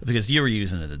 Yeah, because you were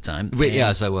using it at the time.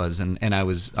 Yes, I was, and I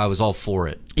was all for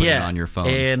it. Putting it on your phone.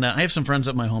 And I have some friends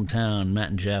at my hometown, Matt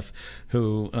and Jeff,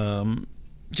 who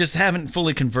just haven't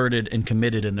fully converted and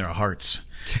committed in their hearts.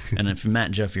 And if Matt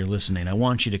and Jeff, you're listening, I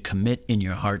want you to commit in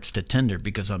your hearts to Tinder,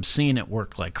 because I'm seeing it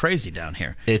work like crazy down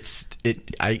here.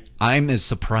 I'm as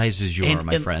surprised as you are,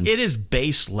 my friend. It is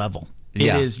base level.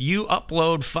 It is, you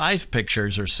upload 5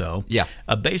 pictures or so,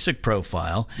 a basic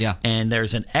profile, and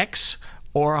there's an X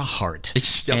or a heart.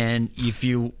 And if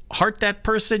you heart that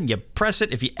person, you press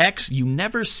it. If you X, you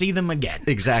never see them again.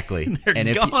 Exactly.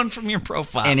 They're gone from your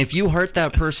profile. And if you heart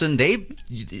that person, and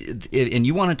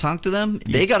you want to talk to them,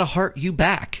 they got to heart you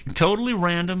back. Totally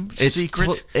random,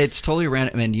 secret. It's totally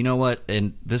random. And you know what?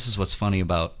 And this is what's funny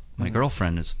about my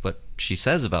girlfriend is what she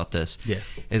says about this.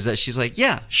 Is that she's like,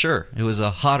 yeah, sure, it was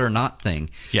a hot or not thing.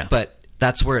 Yeah. But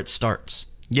that's where it starts.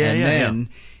 And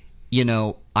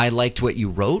then, I liked what you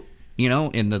wrote,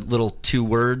 in the little 2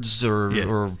 words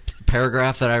or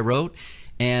paragraph that I wrote.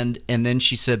 And then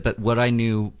she said, but what I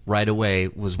knew right away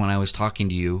was when I was talking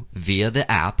to you via the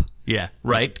app. Yeah,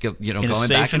 right. In a going safe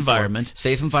back and environment. Forth.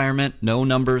 Safe environment, no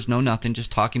numbers, no nothing,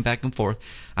 just talking back and forth.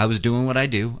 I was doing what I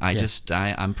do.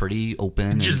 I'm pretty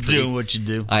open. Just doing what you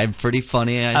do. I'm pretty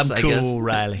funny. I'm cool, guess.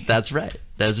 Reilly. That's right.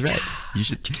 You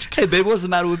should. Hey, babe, what's the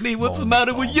matter with me? What's the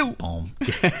matter with you?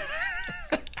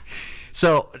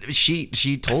 So she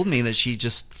told me that she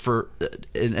just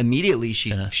immediately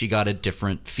she got a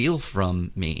different feel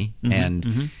from me,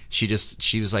 and she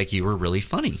was like, you were really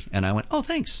funny, and I went, oh,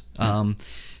 thanks.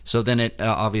 So then it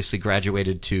obviously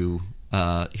graduated to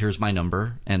here's my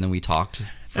number, and then we talked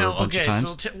for a bunch of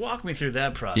times. So walk me through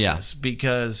that process,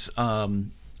 because I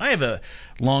have a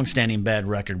long-standing bad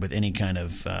record with any kind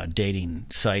of dating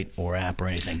site or app or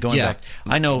anything. Going back,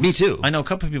 me too. I know a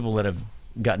couple of people that have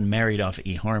gotten married off of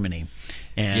eHarmony,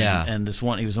 and this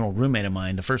one, he was an old roommate of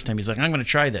mine. The first time he's like, I'm going to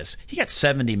try this. He got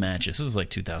 70 matches. This was like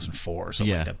 2004 or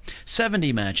something like that.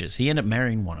 70 matches. He ended up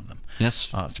marrying one of them.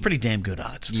 Yes, it's pretty damn good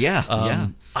odds. Yeah.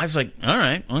 I was like, all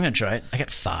right, I'm going to try it. I got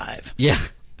 5. Yeah.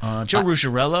 Joe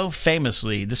Rusciarello,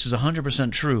 famously, this is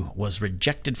 100% true, was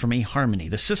rejected from eHarmony.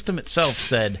 The system itself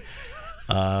said,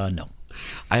 no.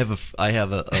 I have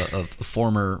a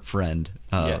former friend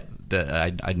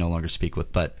that I no longer speak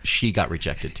with, but she got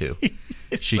rejected too.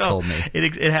 She told me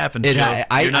it happened.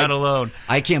 You're not alone.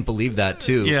 I can't believe that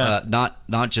too.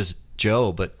 Not just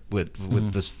Joe, but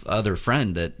with this other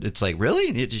friend that it's like,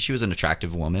 really? She was an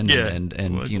attractive woman,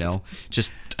 and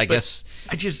just I guess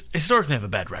I just historically have a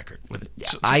bad record with it.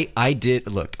 I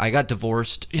did look. I got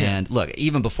divorced, and look,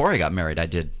 even before I got married, I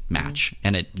did Match,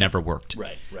 and it never worked.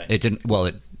 Right. It didn't.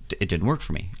 Well, it didn't work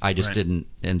for me. I just didn't.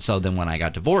 And so then when I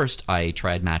got divorced, I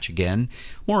tried Match again,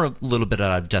 more a little bit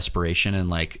out of desperation and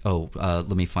like, let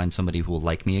me find somebody who will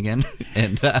like me again.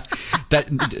 And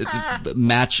that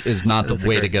Match is not the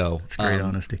way to go. It's great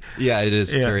honesty. Yeah, it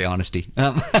is very honesty.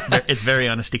 It's very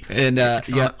honesty. And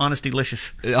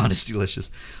honesty-licious.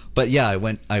 Honesty-licious. But yeah, I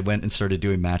went and started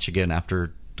doing Match again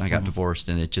after I got divorced,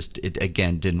 and it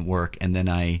again didn't work. And then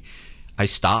I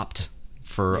stopped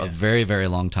for a very, very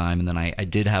long time, and then I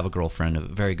did have a girlfriend, a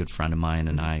very good friend of mine,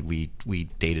 and we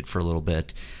dated for a little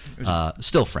bit.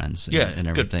 Still friends, and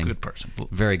everything. Good person,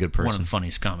 very good person. One of the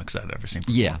funniest comics I've ever seen.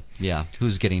 Yeah.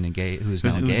 Who's getting engaged? Who's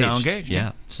now engaged?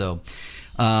 Yeah. So,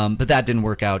 but that didn't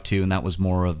work out too, and that was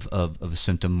more of a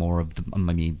symptom, more of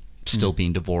me still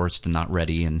being divorced and not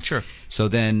ready, and sure. So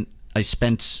then I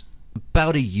spent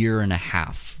about a year and a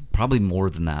half, probably more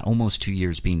than that, almost 2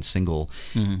 years being single,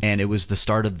 and it was the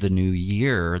start of the new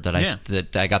year that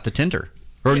I got the Tinder.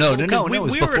 Or no, it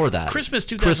was before that. Christmas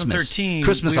 2013.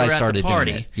 Christmas we were I started at the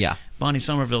party, doing it. Yeah. Bonnie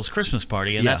Somerville's Christmas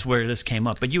party, and that's where this came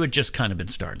up. But you had just kind of been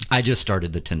starting. I just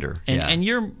started the Tinder. And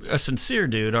you're a sincere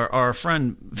dude. Our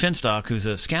friend Finstock, who's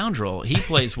a scoundrel, he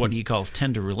plays what he calls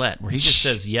Tinder roulette, where he just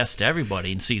says yes to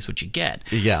everybody and sees what you get.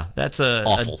 Yeah. That's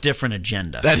a different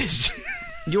agenda. That is...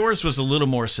 Yours was a little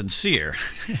more sincere.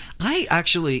 I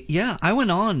went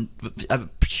on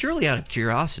purely out of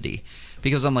curiosity,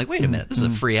 because I'm like, wait a minute, this is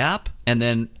a free app, and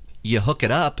then you hook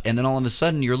it up, and then all of a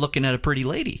sudden you're looking at a pretty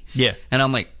lady. Yeah. And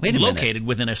I'm like, wait a minute. Located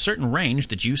within a certain range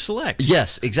that you select.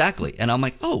 Yes, exactly. And I'm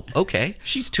like, oh, okay.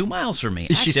 She's 2 miles from me.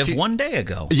 Active 1 day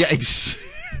ago. Yeah,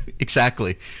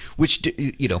 exactly. Which,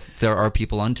 there are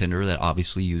people on Tinder that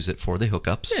obviously use it for the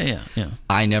hookups. Yeah.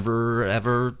 I never,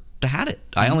 ever had it.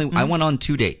 I went on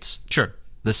 2 dates. Sure.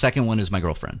 The second one is my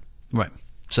girlfriend. Right.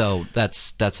 So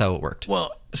that's how it worked.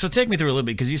 Well, so take me through a little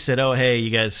bit, because you said, oh, hey, you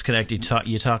guys connected.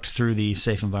 You talked through the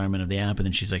safe environment of the app, and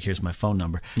then she's like, here's my phone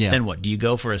number. Yeah. Then what? Do you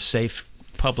go for a safe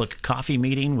public coffee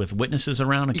meeting with witnesses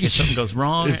around in case something goes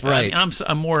wrong? Right.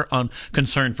 I'm more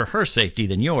concerned for her safety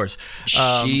than yours.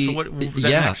 So what was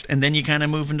that next? And then you kind of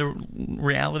move into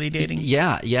reality dating?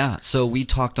 Yeah. So we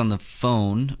talked on the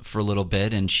phone for a little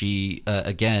bit, and she,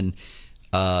 again,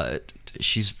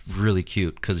 she's really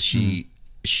cute, because she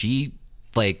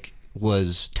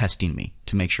was testing me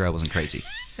to make sure I wasn't crazy.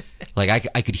 Like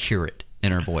I could hear it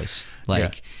in her voice.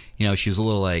 Like, she was a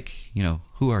little like,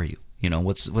 who are you?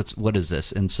 What is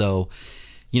this? And so,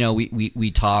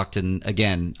 we talked, and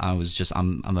again,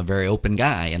 I'm a very open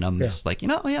guy, and I'm just like,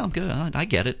 I'm good. I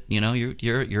get it.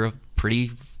 You're a pretty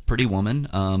woman.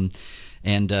 I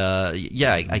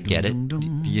get it.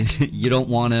 You don't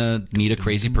want to meet a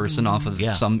crazy person off of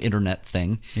some internet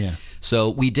thing. Yeah.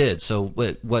 So we did. So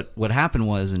what happened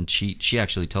was, and she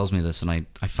actually tells me this, and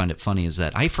I find it funny, is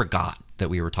that I forgot that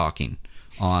we were talking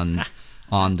on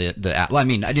the app. Well, I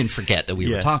mean, I didn't forget that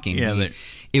we were talking. Yeah,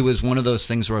 it was one of those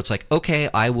things where it's like, okay,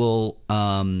 I will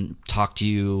talk to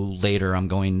you later. I'm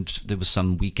going. There was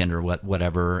some weekend or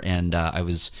whatever, and I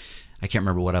can't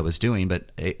remember what I was doing, but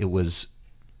it was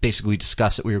basically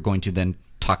discuss that we were going to then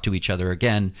talk to each other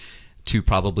again to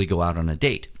probably go out on a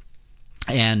date.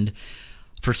 And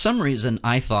for some reason,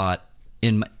 I thought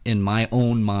in my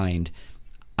own mind,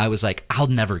 I was like, I'll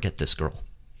never get this girl.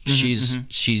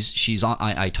 She's on.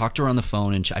 I talked to her on the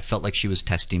phone, and I felt like she was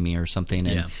testing me or something.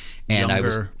 And younger, I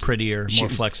was prettier, more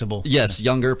flexible. Yes,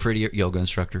 younger, prettier, yoga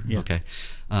instructor. Yeah. Okay,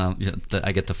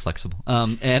 I get the flexible.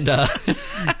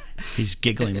 He's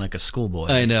giggling like a schoolboy.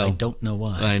 I know. I don't know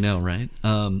why. I know, right?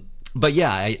 But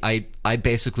yeah, I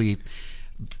basically,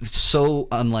 so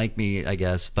unlike me, I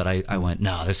guess. But I went,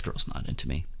 no, this girl's not into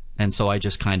me. And so I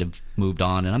just kind of moved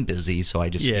on, and I'm busy, so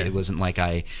it wasn't like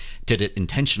I did it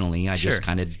intentionally. I just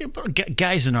kind of...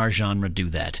 Guys in our genre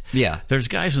do that. Yeah. There's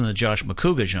guys in the Josh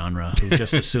McCouga genre who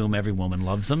just assume every woman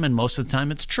loves them, and most of the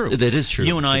time it's true. That is true.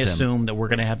 You and I assume that we're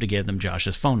going to have to give them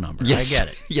Josh's phone number. Yes. I get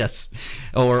it. Yes.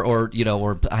 Or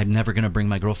I'm never going to bring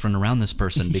my girlfriend around this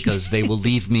person because they will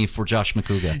leave me for Josh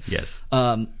McCouga. Yes.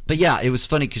 But yeah, it was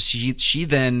funny because she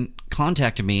then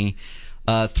contacted me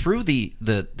through she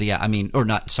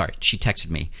texted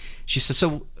me. She said,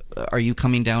 so are you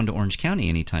coming down to Orange County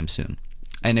anytime soon?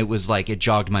 And it was like, it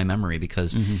jogged my memory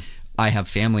because I have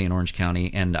family in Orange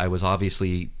County, and I was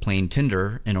obviously playing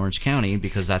Tinder in Orange County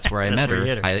because that's where I met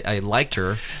her. I liked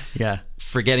her. Yeah.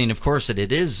 Forgetting, of course, that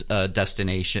it is a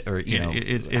destination, or,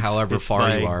 however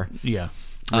far you are. Yeah.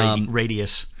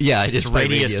 Radius. Yeah, it is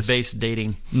radius-based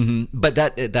dating. Mm-hmm. But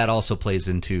that also plays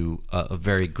into a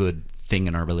very good thing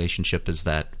in our relationship, is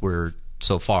that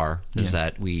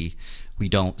that we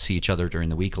don't see each other during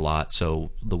the week a lot,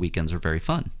 so the weekends are very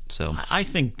fun. So I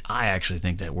actually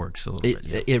think that works a little bit.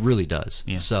 Yeah. It really does.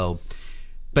 Yeah. So,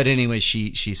 but anyway,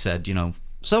 she said,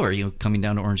 so are you coming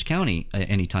down to Orange County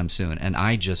anytime soon? And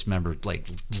I just remember like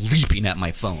leaping at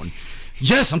my phone.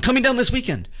 Yes, I'm coming down this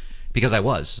weekend. Because I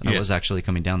was actually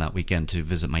coming down that weekend to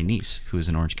visit my niece, who is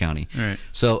in Orange County. Right.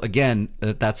 So again,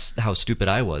 that's how stupid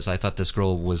I was. I thought this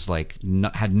girl was like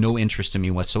had no interest in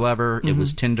me whatsoever. Mm-hmm. It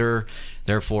was Tinder,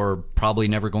 therefore probably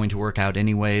never going to work out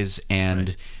anyways.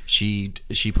 And she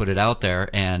put it out there,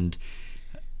 and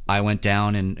I went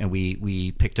down and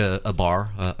we picked a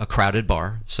bar, a crowded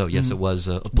bar. So yes, it was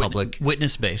a public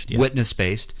witness-based. Yeah.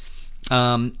 Witness-based.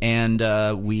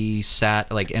 And we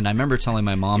sat and I remember telling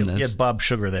my mom this. You had Bob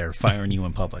Sugar there firing you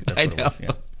in public. That's what it was.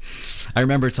 Yeah. I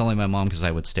remember telling my mom, because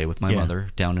I would stay with my mother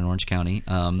down in Orange County.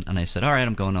 And I said, all right,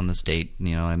 I'm going on this date.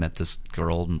 I met this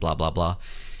girl and blah, blah, blah.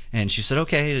 And she said,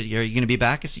 okay, are you going to be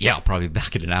back? I said, yeah, I'll probably be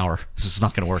back in an hour. This is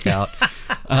not going to work out.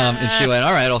 And she went,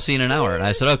 all right, I'll see you in an hour. And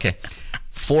I said, okay.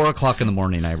 4 o'clock in the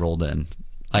morning, I rolled in.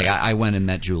 Like I went and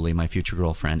met Julie, my future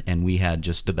girlfriend, and we had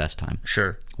just the best time.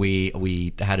 Sure.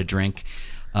 We had a drink,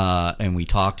 and we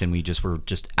talked, and we just were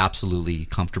just absolutely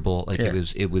comfortable. Like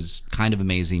it was kind of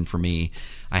amazing for me.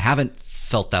 I haven't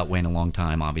felt that way in a long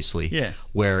time, obviously. Yeah.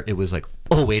 Where it was like,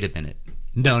 oh, wait a minute.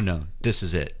 No, this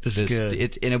is it. This is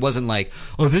good. And it wasn't like,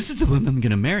 oh, this is the woman I'm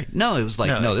going to marry. No, it was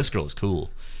like, no, this girl is cool.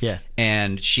 Yeah.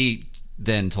 And she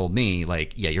then told me,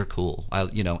 like, yeah, you're cool.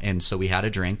 And so we had a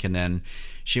drink, and then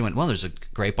she went, well, there's a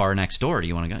great bar next door. Do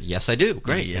you want to go? Yes, I do.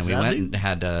 Great. Yes, and we went and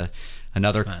had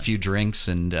another few drinks,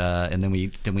 and then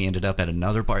we ended up at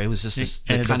another bar. It was just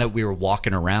we were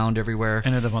walking around everywhere.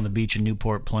 Ended up on the beach in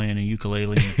Newport playing a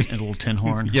ukulele and a little tin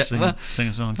horn,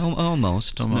 singing songs.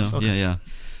 Almost. No, okay. Yeah.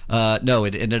 No,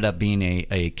 it ended up being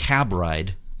a cab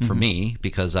ride for me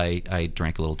because I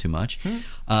drank a little too much.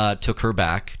 Took her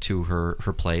back to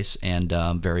her place, and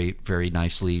very, very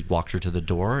nicely walked her to the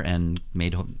door and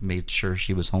made sure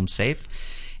she was home safe.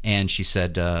 And she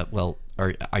said, well,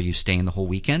 are you staying the whole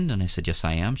weekend? And I said, yes,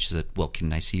 I am. She said, well,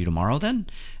 can I see you tomorrow then?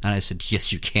 And I said,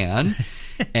 yes, you can.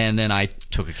 And then I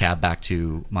took a cab back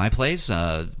to my place,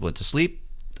 went to sleep.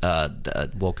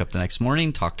 Woke up the next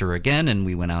morning, talked to her again, and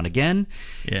we went out again.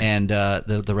 Yeah. And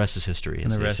the rest is history,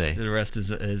 as they say. The rest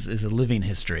is a living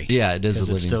history. Yeah, it is a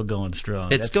living. It's still going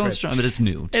strong. It's going strong, but it's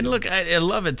new. And look, I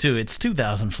love it too. It's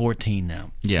 2014 now.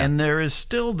 Yeah. And there is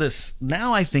still this,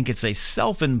 now I think it's a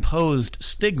self-imposed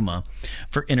stigma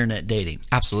for internet dating.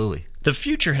 Absolutely. The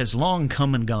future has long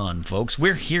come and gone, folks.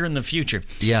 We're here in the future.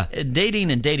 Yeah.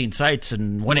 Dating and dating sites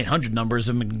and 1-800 numbers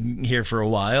have been here for a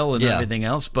while and everything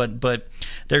else, but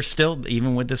there's still,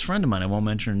 even with this friend of mine, I won't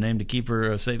mention her name to keep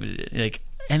her safe, like,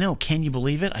 I know, can you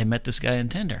believe it? I met this guy on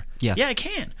Tinder. Yeah. Yeah, I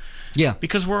can. Yeah.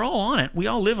 Because we're all on it. We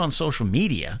all live on social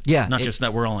media. Yeah. Not just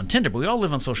that we're all on Tinder, but we all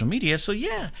live on social media, so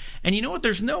yeah. And you know what?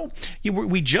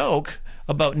 We joke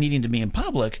about needing to be in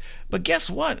public, but guess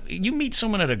what? You meet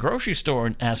someone at a grocery store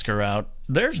and ask her out,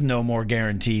 there's no more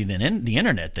guarantee than in the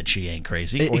internet that she ain't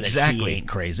crazy or that he ain't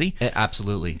crazy.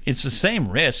 Absolutely. It's the same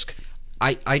risk.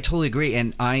 I totally agree,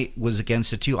 and I was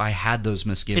against it too. I had those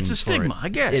misgivings. It's a stigma. I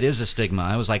get it. It is a stigma.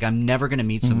 I was like, I'm never going to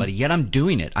meet somebody, yet I'm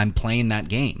doing it. I'm playing that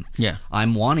game. Yeah.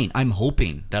 I'm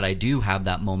hoping that I do have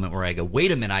that moment where I go,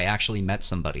 wait a minute, I actually met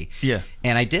somebody. Yeah.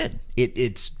 And I did.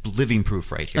 It's living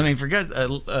proof right here. I mean, forget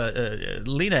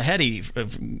Lena Headey,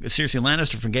 Cersei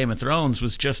Lannister from Game of Thrones,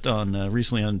 was just on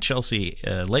recently on Chelsea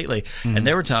lately, and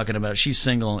they were talking about she's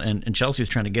single, and Chelsea was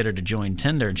trying to get her to join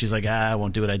Tinder, and she's like, I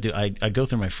won't do it. I go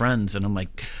through my friends, and I'm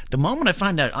like, the moment I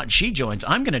find out she joins,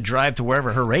 I'm going to drive to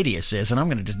wherever her radius is, and I'm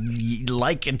going to just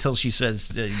like until she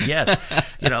says yes.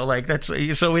 Like that's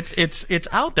so it's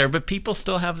out there, but people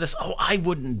still have this. Oh, I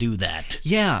wouldn't do that.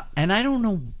 Yeah, and I don't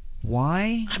know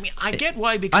why. I mean, I get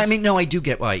why, because no, I do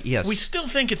get why. Yes, we still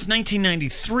think it's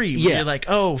 1993. Yeah, you're like,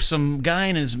 oh, some guy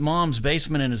in his mom's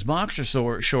basement in his boxer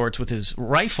shorts with his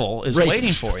rifle is waiting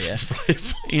for you.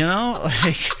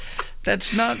 Like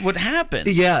that's not what happened.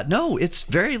 Yeah, no, it's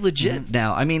very legit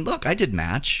now. I mean, look, I did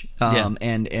Match,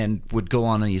 and would go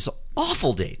on these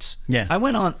awful dates. Yeah, I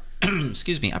went on.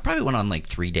 Excuse me. I probably went on like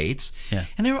 3 dates. Yeah,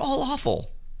 and they were all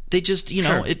awful. They just,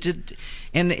 it did.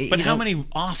 And but how many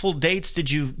awful dates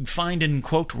did you find in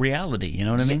quote reality? You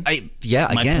know what I mean?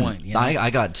 Again, point, I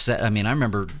got set. I mean, I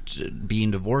remember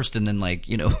being divorced, and then it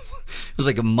was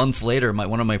like a month later.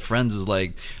 One of my friends is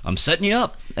like, "I'm setting you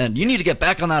up, and you need to get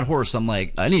back on that horse." I'm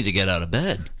like, "I need to get out of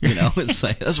bed." It's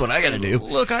like that's what I got to do.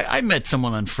 Look, I met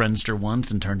someone on Friendster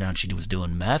once, and turned out she was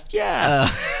doing meth.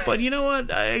 Yeah, but you know what?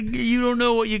 You don't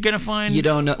know what you're gonna find. You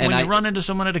don't know when you run into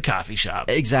someone at a coffee shop.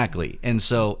 Exactly, and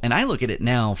I look at it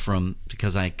now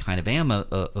because I kind of am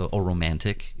a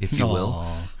romantic, if you will.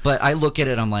 But I look at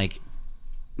it, I'm like,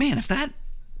 man, if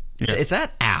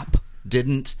that app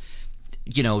didn't,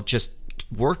 just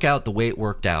work out the way it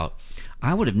worked out,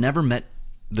 I would have never met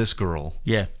this girl.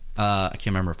 Yeah. I can't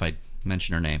remember if I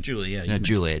mentioned her name. Julie, yeah.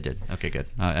 Julie, I did. Okay, good.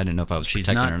 I didn't know if I was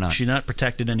protecting her or not. She's not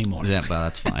protected anymore. Yeah, well,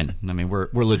 that's fine. I mean, we're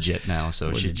legit now,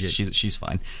 so she's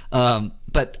fine.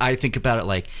 But I think about it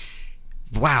like,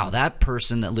 wow, that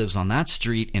person that lives on that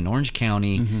street in Orange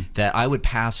County that I would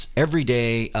pass every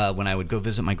day when I would go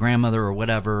visit my grandmother or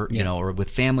whatever, or with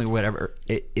family or whatever.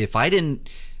 If I didn't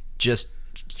just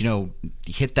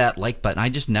hit that like button, I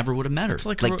just never would have met her. It's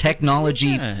like technology.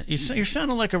 Yeah, you're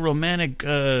sounding like a romantic,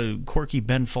 quirky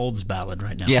Ben Folds ballad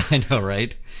right now. Yeah, I know,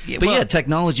 right? Yeah, but well,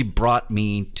 technology brought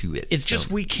me to it. It's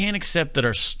just we can't accept that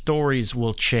our stories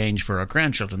will change for our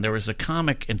grandchildren. There was a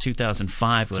comic in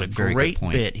 2005 who had a great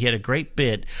bit. He had a great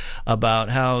bit about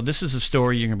how this is a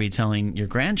story you're going to be telling your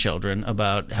grandchildren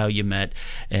about how you met.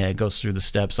 It goes through the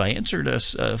steps. I answered a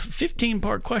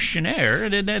 15-part questionnaire,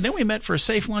 and then we met for a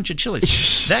safe lunch at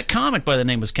Chili's. That comic by the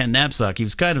name was Ken Napzok. He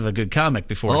was kind of a good comic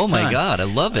before his time. Oh my God, I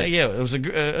love it. Yeah, it was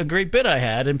a great bit I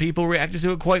had, and people reacted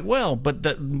to it quite well.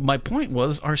 But my point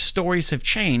was, our stories have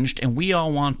changed, and we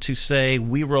all want to say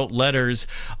we wrote letters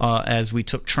as we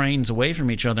took trains away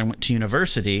from each other and went to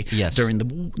university during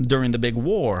the big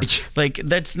war. Like,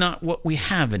 that's not what we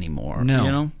have anymore.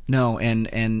 No,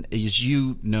 and as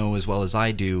you know as well as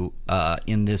I do,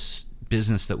 in this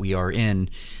business that we are in,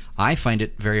 I find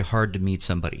it very hard to meet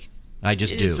somebody. I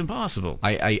just do. It's impossible.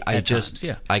 I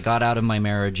got out of my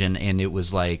marriage and it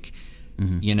was like,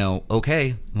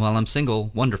 okay, well, I'm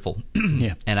single, wonderful.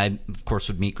 Yeah. And I, of course,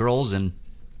 would meet girls, and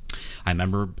I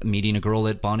remember meeting a girl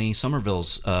at Bonnie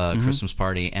Somerville's Christmas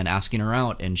party and asking her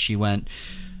out, and she went,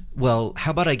 well,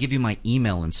 how about I give you my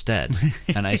email instead?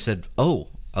 And I said, oh,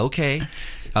 okay.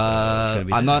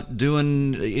 I'm not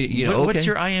doing, What's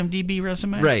your IMDb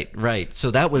resume? Right.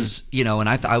 So that was, and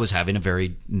I was having a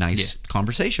very nice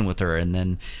conversation with her, and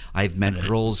then I've met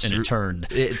girls. And it turned.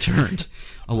 It turned.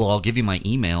 Oh, well, I'll give you my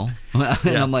email.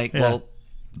 And I'm like, well,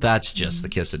 that's just the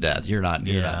kiss of death. You're not.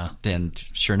 And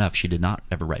sure enough, she did not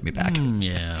ever write me back.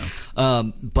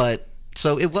 But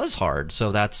so it was hard.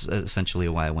 So that's essentially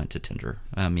why I went to Tinder.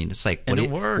 I mean, it's like, what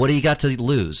do you got to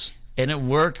lose? And it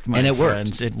worked, my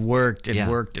friends. It worked.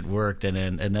 It worked.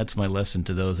 And that's my lesson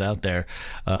to those out there.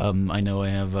 I know I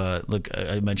have,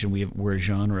 I mentioned we're a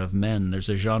genre of men. There's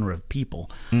a genre of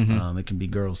people. It can be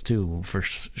girls too, for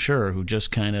sure, who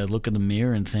just kind of look in the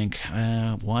mirror and think,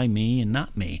 why me and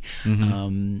not me?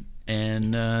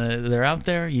 And they're out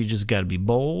there. You just got to be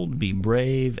bold, be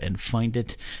brave, and find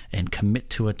it and commit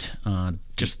to it.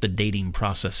 Just the dating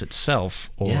process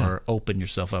itself, or open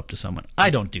yourself up to someone.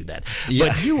 I don't do that,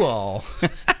 but you all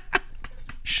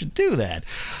should do that.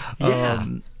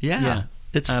 Yeah.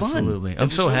 It's absolutely fun. I'm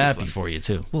so happy for you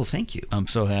too. Well, thank you. I'm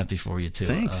so happy for you too.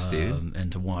 Thanks, dude.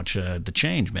 And to watch the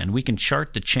change, man. We can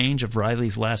chart the change of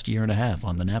Reilly's last year and a half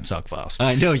on the Napzok Files.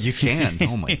 I know you can.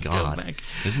 Oh my God,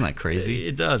 isn't that crazy?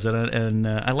 It does, and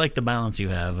I like the balance you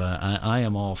have. I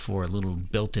am all for a little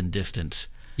built-in distance.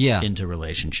 Into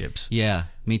relationships. Yeah,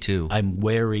 me too. I'm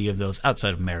wary of those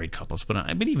outside of married couples, but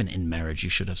even in marriage, you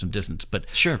should have some distance. But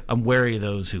sure, I'm wary of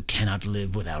those who cannot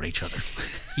live without each other.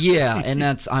 Yeah, and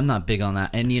I'm not big on that.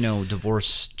 And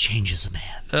divorce changes a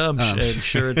man. I'm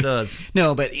sure it does.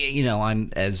 No, but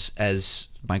I'm as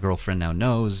my girlfriend now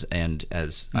knows, and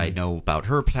as I know about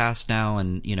her past now,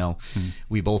 and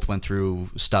we both went through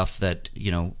stuff that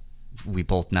we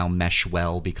both now mesh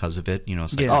well because of it.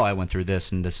 It's like, I went through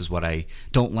this, and this is what I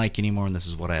don't like anymore, and this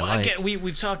is what I like.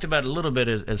 We've talked about it a little bit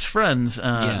as friends,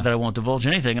 that I won't divulge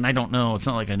anything, and I don't know. It's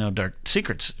not like I know dark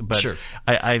secrets, but sure.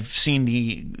 I've seen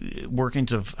the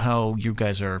workings of how you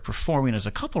guys are performing as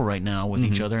a couple right now with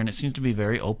each other, and it seems to be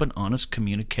very open, honest,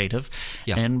 communicative,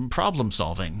 and problem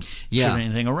solving. Should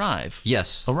anything arise? Yeah.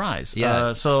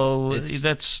 So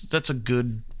that's a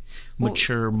good,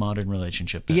 mature modern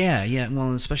relationship then. Yeah.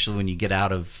 Well, especially when you get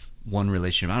out of one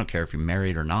relationship, I don't care if you're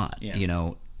married or not,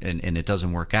 and it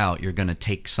doesn't work out, you're going to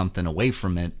take something away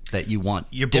from it that you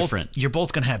want different. You're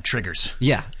both going to have triggers.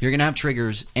 Yeah, you're going to have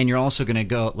triggers, and you're also going to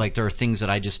go, like, there are things that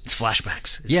it's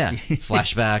flashbacks.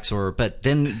 Flashbacks, but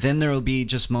then there will be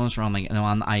just moments where I'm like,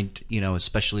 no,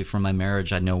 especially from my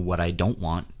marriage, I know what I don't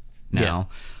want now.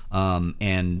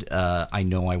 And I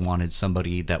know I wanted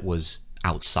somebody that was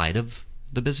outside of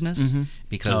the business,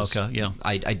 because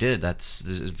I did.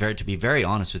 To be very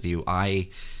honest with you, my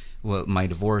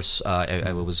divorce,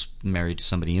 I was married to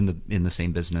somebody in the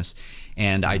same business,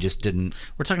 and I just didn't.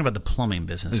 We're talking about the plumbing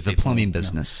business. The plumbing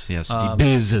business, yes, the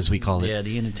biz as we call it. Yeah,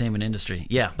 the entertainment industry.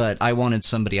 Yeah, but I wanted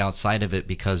somebody outside of it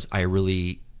because I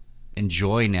really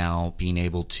enjoy now being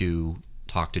able to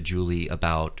talk to Julie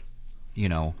about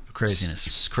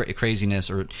craziness,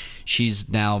 or she's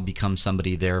now become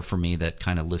somebody there for me that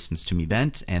kind of listens to me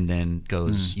vent and then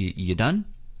goes, you done?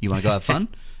 You want to go have fun?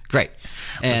 Great.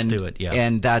 Let's do it. Yeah.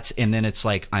 And then it's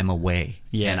like I'm away.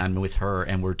 Yeah. And I'm with her,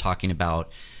 and we're talking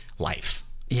about life.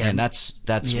 Yeah. And that's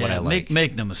what I like.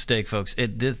 Make no mistake, folks.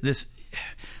 This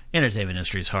entertainment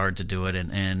industry is hard to do it,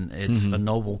 and it's a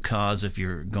noble cause if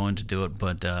you're going to do it,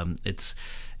 but it's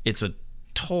a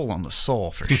toll on the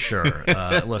soul for sure.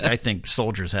 Look, I think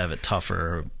soldiers have it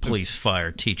tougher. Police,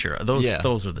 fire, teacher.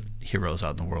 Those are the heroes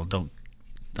out in the world.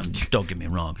 Don't get me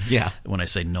wrong. Yeah. When I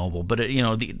say noble, but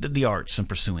the arts and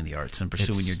pursuing the arts and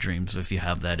pursuing your dreams, if you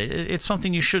have that, it's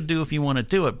something you should do if you want to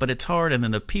do it. But it's hard, and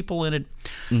then the people in it,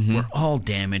 we're all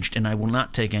damaged, and I will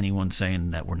not take anyone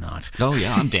saying that we're not. Oh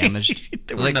yeah, I'm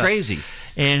damaged like crazy.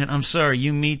 And I'm sorry,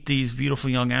 you meet these beautiful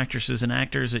young actresses and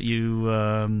actors that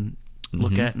you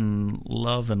look at and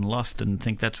love and lust and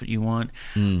think that's what you want.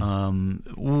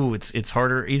 It's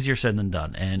harder, easier said than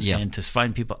done, and to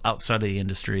find people outside of the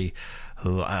industry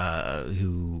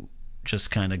who just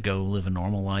kind of go live a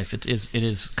normal life, it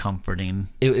is comforting.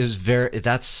 It was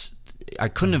I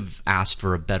couldn't have asked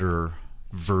for a better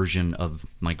version of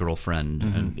my girlfriend,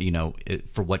 and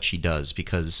for what she does,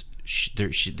 because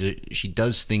she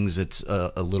does things that's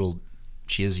a little.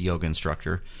 She is a yoga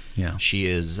instructor. Yeah, she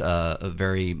is a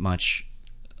very much.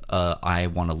 I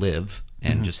want to live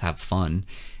and just have fun,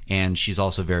 and she's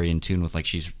also very in tune with, like,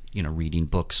 she's reading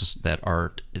books that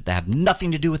have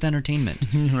nothing to do with entertainment,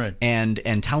 right?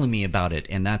 And telling me about it,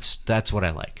 and that's what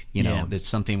I like. It's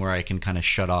something where I can kind of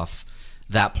shut off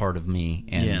that part of me,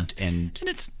 and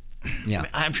it's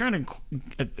I'm trying to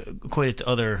equate it to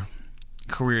other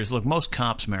careers. Look, most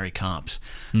cops marry cops,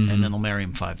 and then they'll marry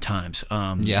them 5 times.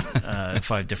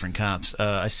 5 different cops.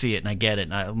 I see it and I get it.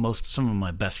 Some of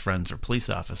my best friends are police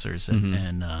officers,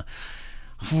 and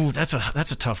that's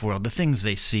a tough world. The things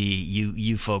they see,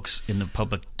 you folks in the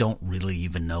public don't really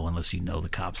even know unless you know the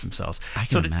cops themselves. I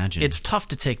can imagine. It's tough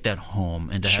to take that home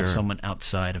and to have someone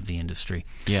outside of the industry,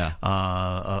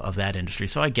 of that industry.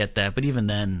 So I get that, but even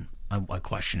then, I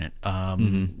question it.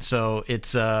 So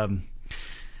it's. I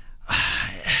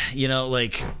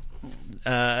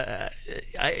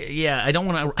don't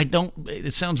want to.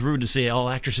 It sounds rude to say all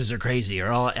actresses are crazy or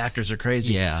all actors are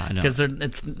crazy. Yeah, I know. Because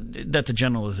that's a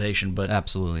generalization, but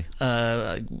absolutely.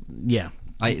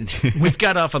 We've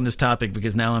got off on this topic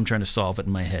because now I'm trying to solve it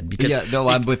in my head.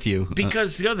 I'm with you.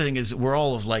 Because the other thing is, we're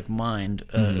all of like mind,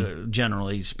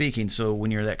 generally speaking. So when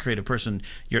you're that creative person,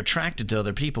 you're attracted to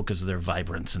other people because of their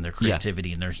vibrance and their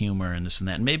creativity and their humor and this and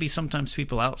that. And maybe sometimes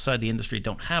people outside the industry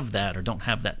don't have that, or don't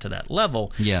have that to that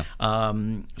level. Yeah.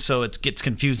 So it gets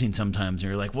confusing sometimes. And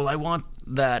you're like, well, I want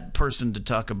that person to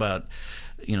talk about,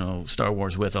 Star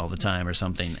Wars with all the time or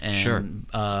something. And, sure.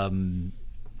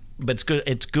 But it's good.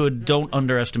 It's good. Don't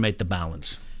underestimate the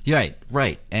balance.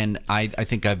 Right. And I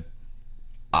think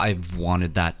I've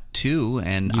wanted that too.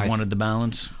 And you wanted the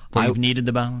balance. You've needed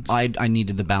the balance. I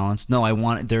needed the balance. No, I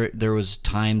want there was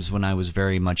times when I was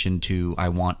very much into, I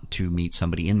want to meet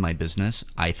somebody in my business.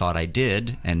 I thought I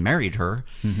did and married her,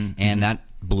 and that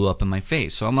blew up in my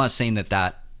face. So I'm not saying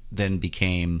that then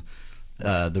became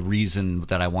the reason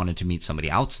that I wanted to meet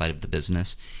somebody outside of the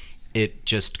business. It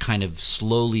just kind of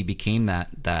slowly became that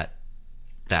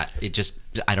it just,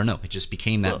 I don't know, it just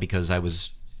became that because I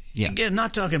was, Again,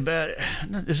 not talking about,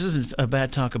 this isn't a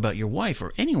bad talk about your wife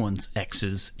or anyone's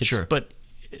exes. Sure. But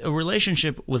a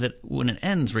relationship with it, when it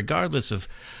ends, regardless of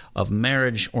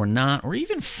marriage or not, or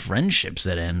even friendships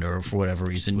that end or for whatever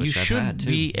reason, you should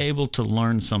be able to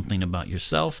learn something about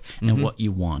yourself and what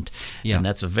you want. Yeah. And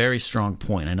that's a very strong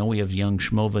point. I know we have young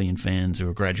Schmovillian fans who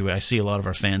are graduating. I see a lot of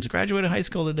our fans graduated high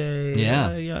school today.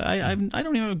 I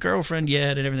don't even have a girlfriend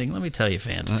yet and everything. Let me tell you,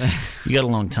 fans, you got a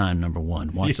long time, number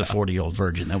one. Watch The 40-Year-Old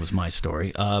Virgin. That was my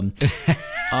story.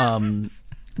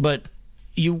 But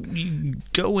you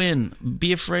go in,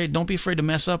 be afraid. Don't be afraid to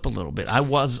mess up a little bit. I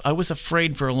was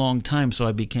afraid for a long time, so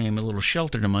I became a little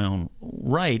sheltered in my own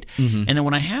right. And then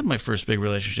when I had my first big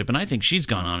relationship, and I think she's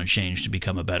gone on and changed to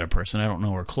become a better person. I don't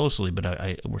know her closely,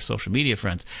 but we're social media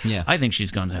friends. Yeah. I think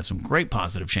she's gone to have some great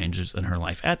positive changes in her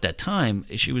life. At that time,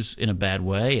 she was in a bad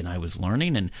way, and I was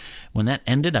learning. And when that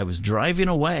ended, I was driving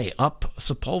away up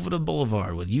Sepulveda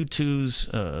Boulevard with U2's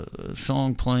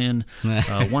song playing,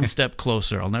 One Step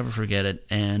Closer. I'll never forget it.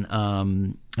 And I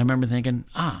remember thinking,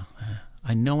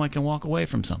 I know I can walk away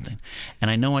from something, and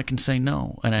I know I can say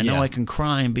no, and I know I can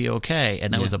cry and be okay.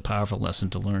 And that was a powerful lesson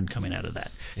to learn coming out of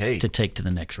that, to take to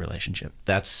the next relationship.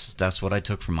 That's what I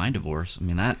took from my divorce. I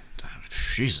mean, that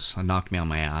knocked me on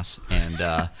my ass. And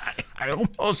I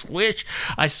almost wish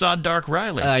I saw Dark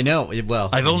Reilly. I know. Well,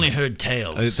 I've only heard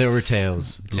tales. There were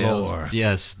tales. Lore.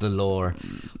 Yes, the lore.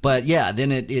 But yeah,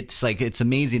 then it's like, it's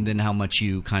amazing then how much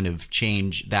you kind of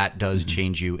change. That does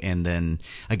change you. And then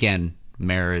again,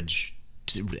 marriage,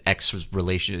 ex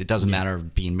relation. It doesn't matter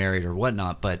being married or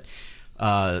whatnot. But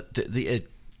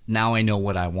now I know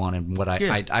what I want and what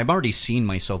I've already seen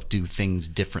myself do things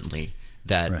differently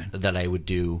that I would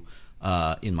do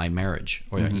in my marriage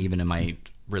or even in my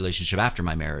relationship after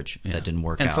my marriage that didn't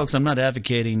work out. And folks, I'm not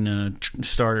advocating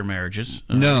starter marriages.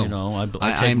 No. You know,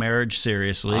 I take marriage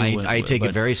seriously. I take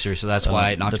it very seriously. That's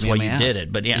why it knocked me on my ass. That's why you did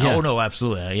it. But yeah, oh no,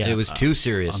 absolutely. Yeah. It was too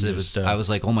serious. Just, I was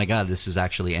like, oh my God, this is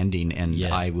actually ending. And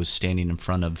I was standing in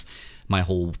front of my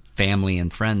whole family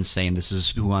and friends saying, this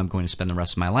is who I'm going to spend the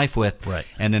rest of my life with. Right.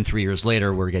 And then 3 years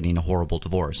later, we're getting a horrible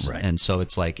divorce. Right. And so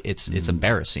it's like, it's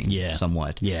embarrassing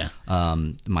somewhat. Yeah.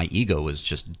 My ego was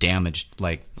just damaged.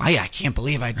 Like, I can't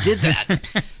believe I did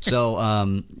that. So,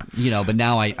 you know, but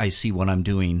now I see what I'm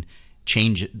doing,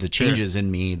 the changes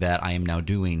in me that I am now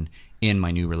doing in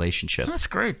my new relationship. That's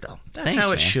great, though. That's Thanks,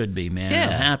 how it man. should be, man. Yeah.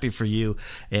 I'm happy for you,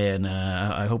 and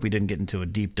I hope we didn't get into a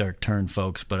deep, dark turn,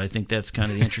 folks, but I think that's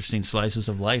kind of the interesting slices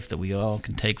of life that we all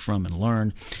can take from and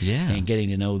learn, and getting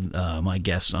to know my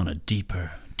guests on a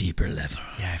deeper level.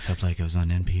 Yeah, I felt like I was on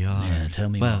NPR. Yeah, tell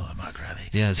me more, Mark Reilly.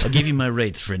 Yes. I'll give you my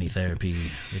rates for any therapy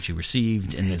that you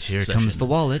received in this Here session. comes the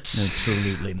wallets.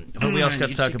 Absolutely. But we also got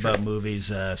to talk about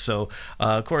movies.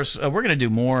 Of course, we're going to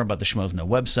do more about the Schmoes Know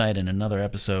website in another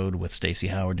episode with Stacey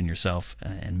Howard and yourself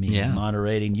and me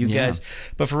moderating you guys.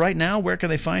 But for right now, where can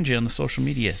they find you on the social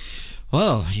media?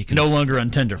 Well, you can... No longer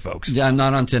on Tinder, folks. Yeah, I'm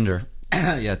not on Tinder.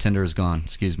 Yeah, Tinder is gone.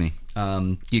 Excuse me.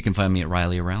 You can find me at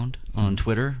Reilly Around on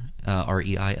Twitter,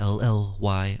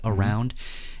 REILLY Around,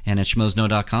 and at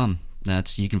schmoesknow.com.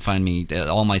 You can find me.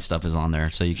 All my stuff is on there,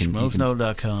 so you can.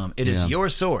 Schmoesknow.com. It is your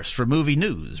source for movie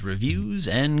news, reviews,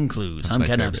 and clues. I'm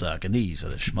Ken Napzok, and these are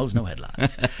the Schmoes Know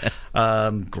headlines.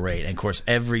 Great, and of course,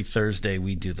 every Thursday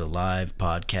we do the live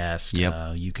podcast.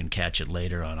 Yep. You can catch it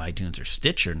later on iTunes or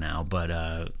Stitcher now,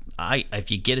 but if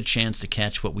you get a chance to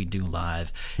catch what we do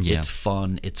live, it's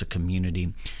fun. It's a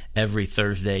community. Every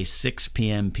Thursday, 6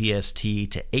 p.m. PST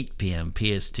to 8 p.m.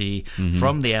 PST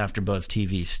from the AfterBuzz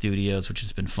TV studios, which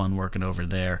has been fun working over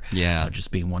there. Yeah.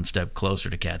 Just being one step closer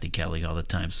to Kathy Kelly all the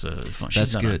time. So fun. She's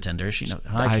That's not good. on Tinder. She knows.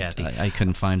 Hi, Kathy. I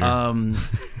couldn't find her.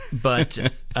 But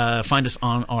find us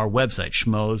on our website,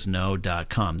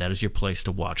 schmoesknow.com. That is your place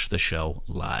to watch the show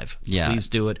live. Yeah. Please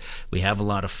do it. We have a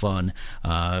lot of fun.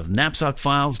 Napzok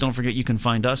Files, don't forget you can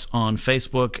find us on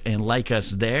Facebook and like us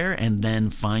there, and then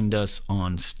find us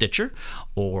on Stitcher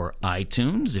or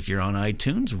iTunes. If you're on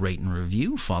iTunes, rate and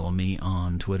review. Follow me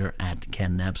on Twitter at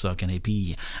Ken Napzok,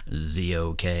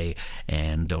 NAPZOK.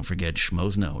 And don't forget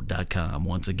schmoesknow.com.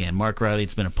 Once again, Mark Reilly,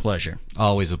 it's been a pleasure.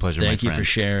 Always a pleasure, Thank my you friend. for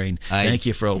sharing. Thank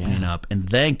you for opening up. And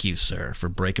thank you, sir, for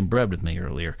breaking bread with me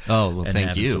earlier. Oh, well, and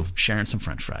thank you. Sharing some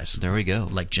French fries. There we go.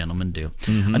 Like gentlemen do.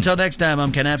 Until next time,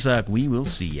 I'm Ken Napzok. We will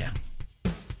see ya.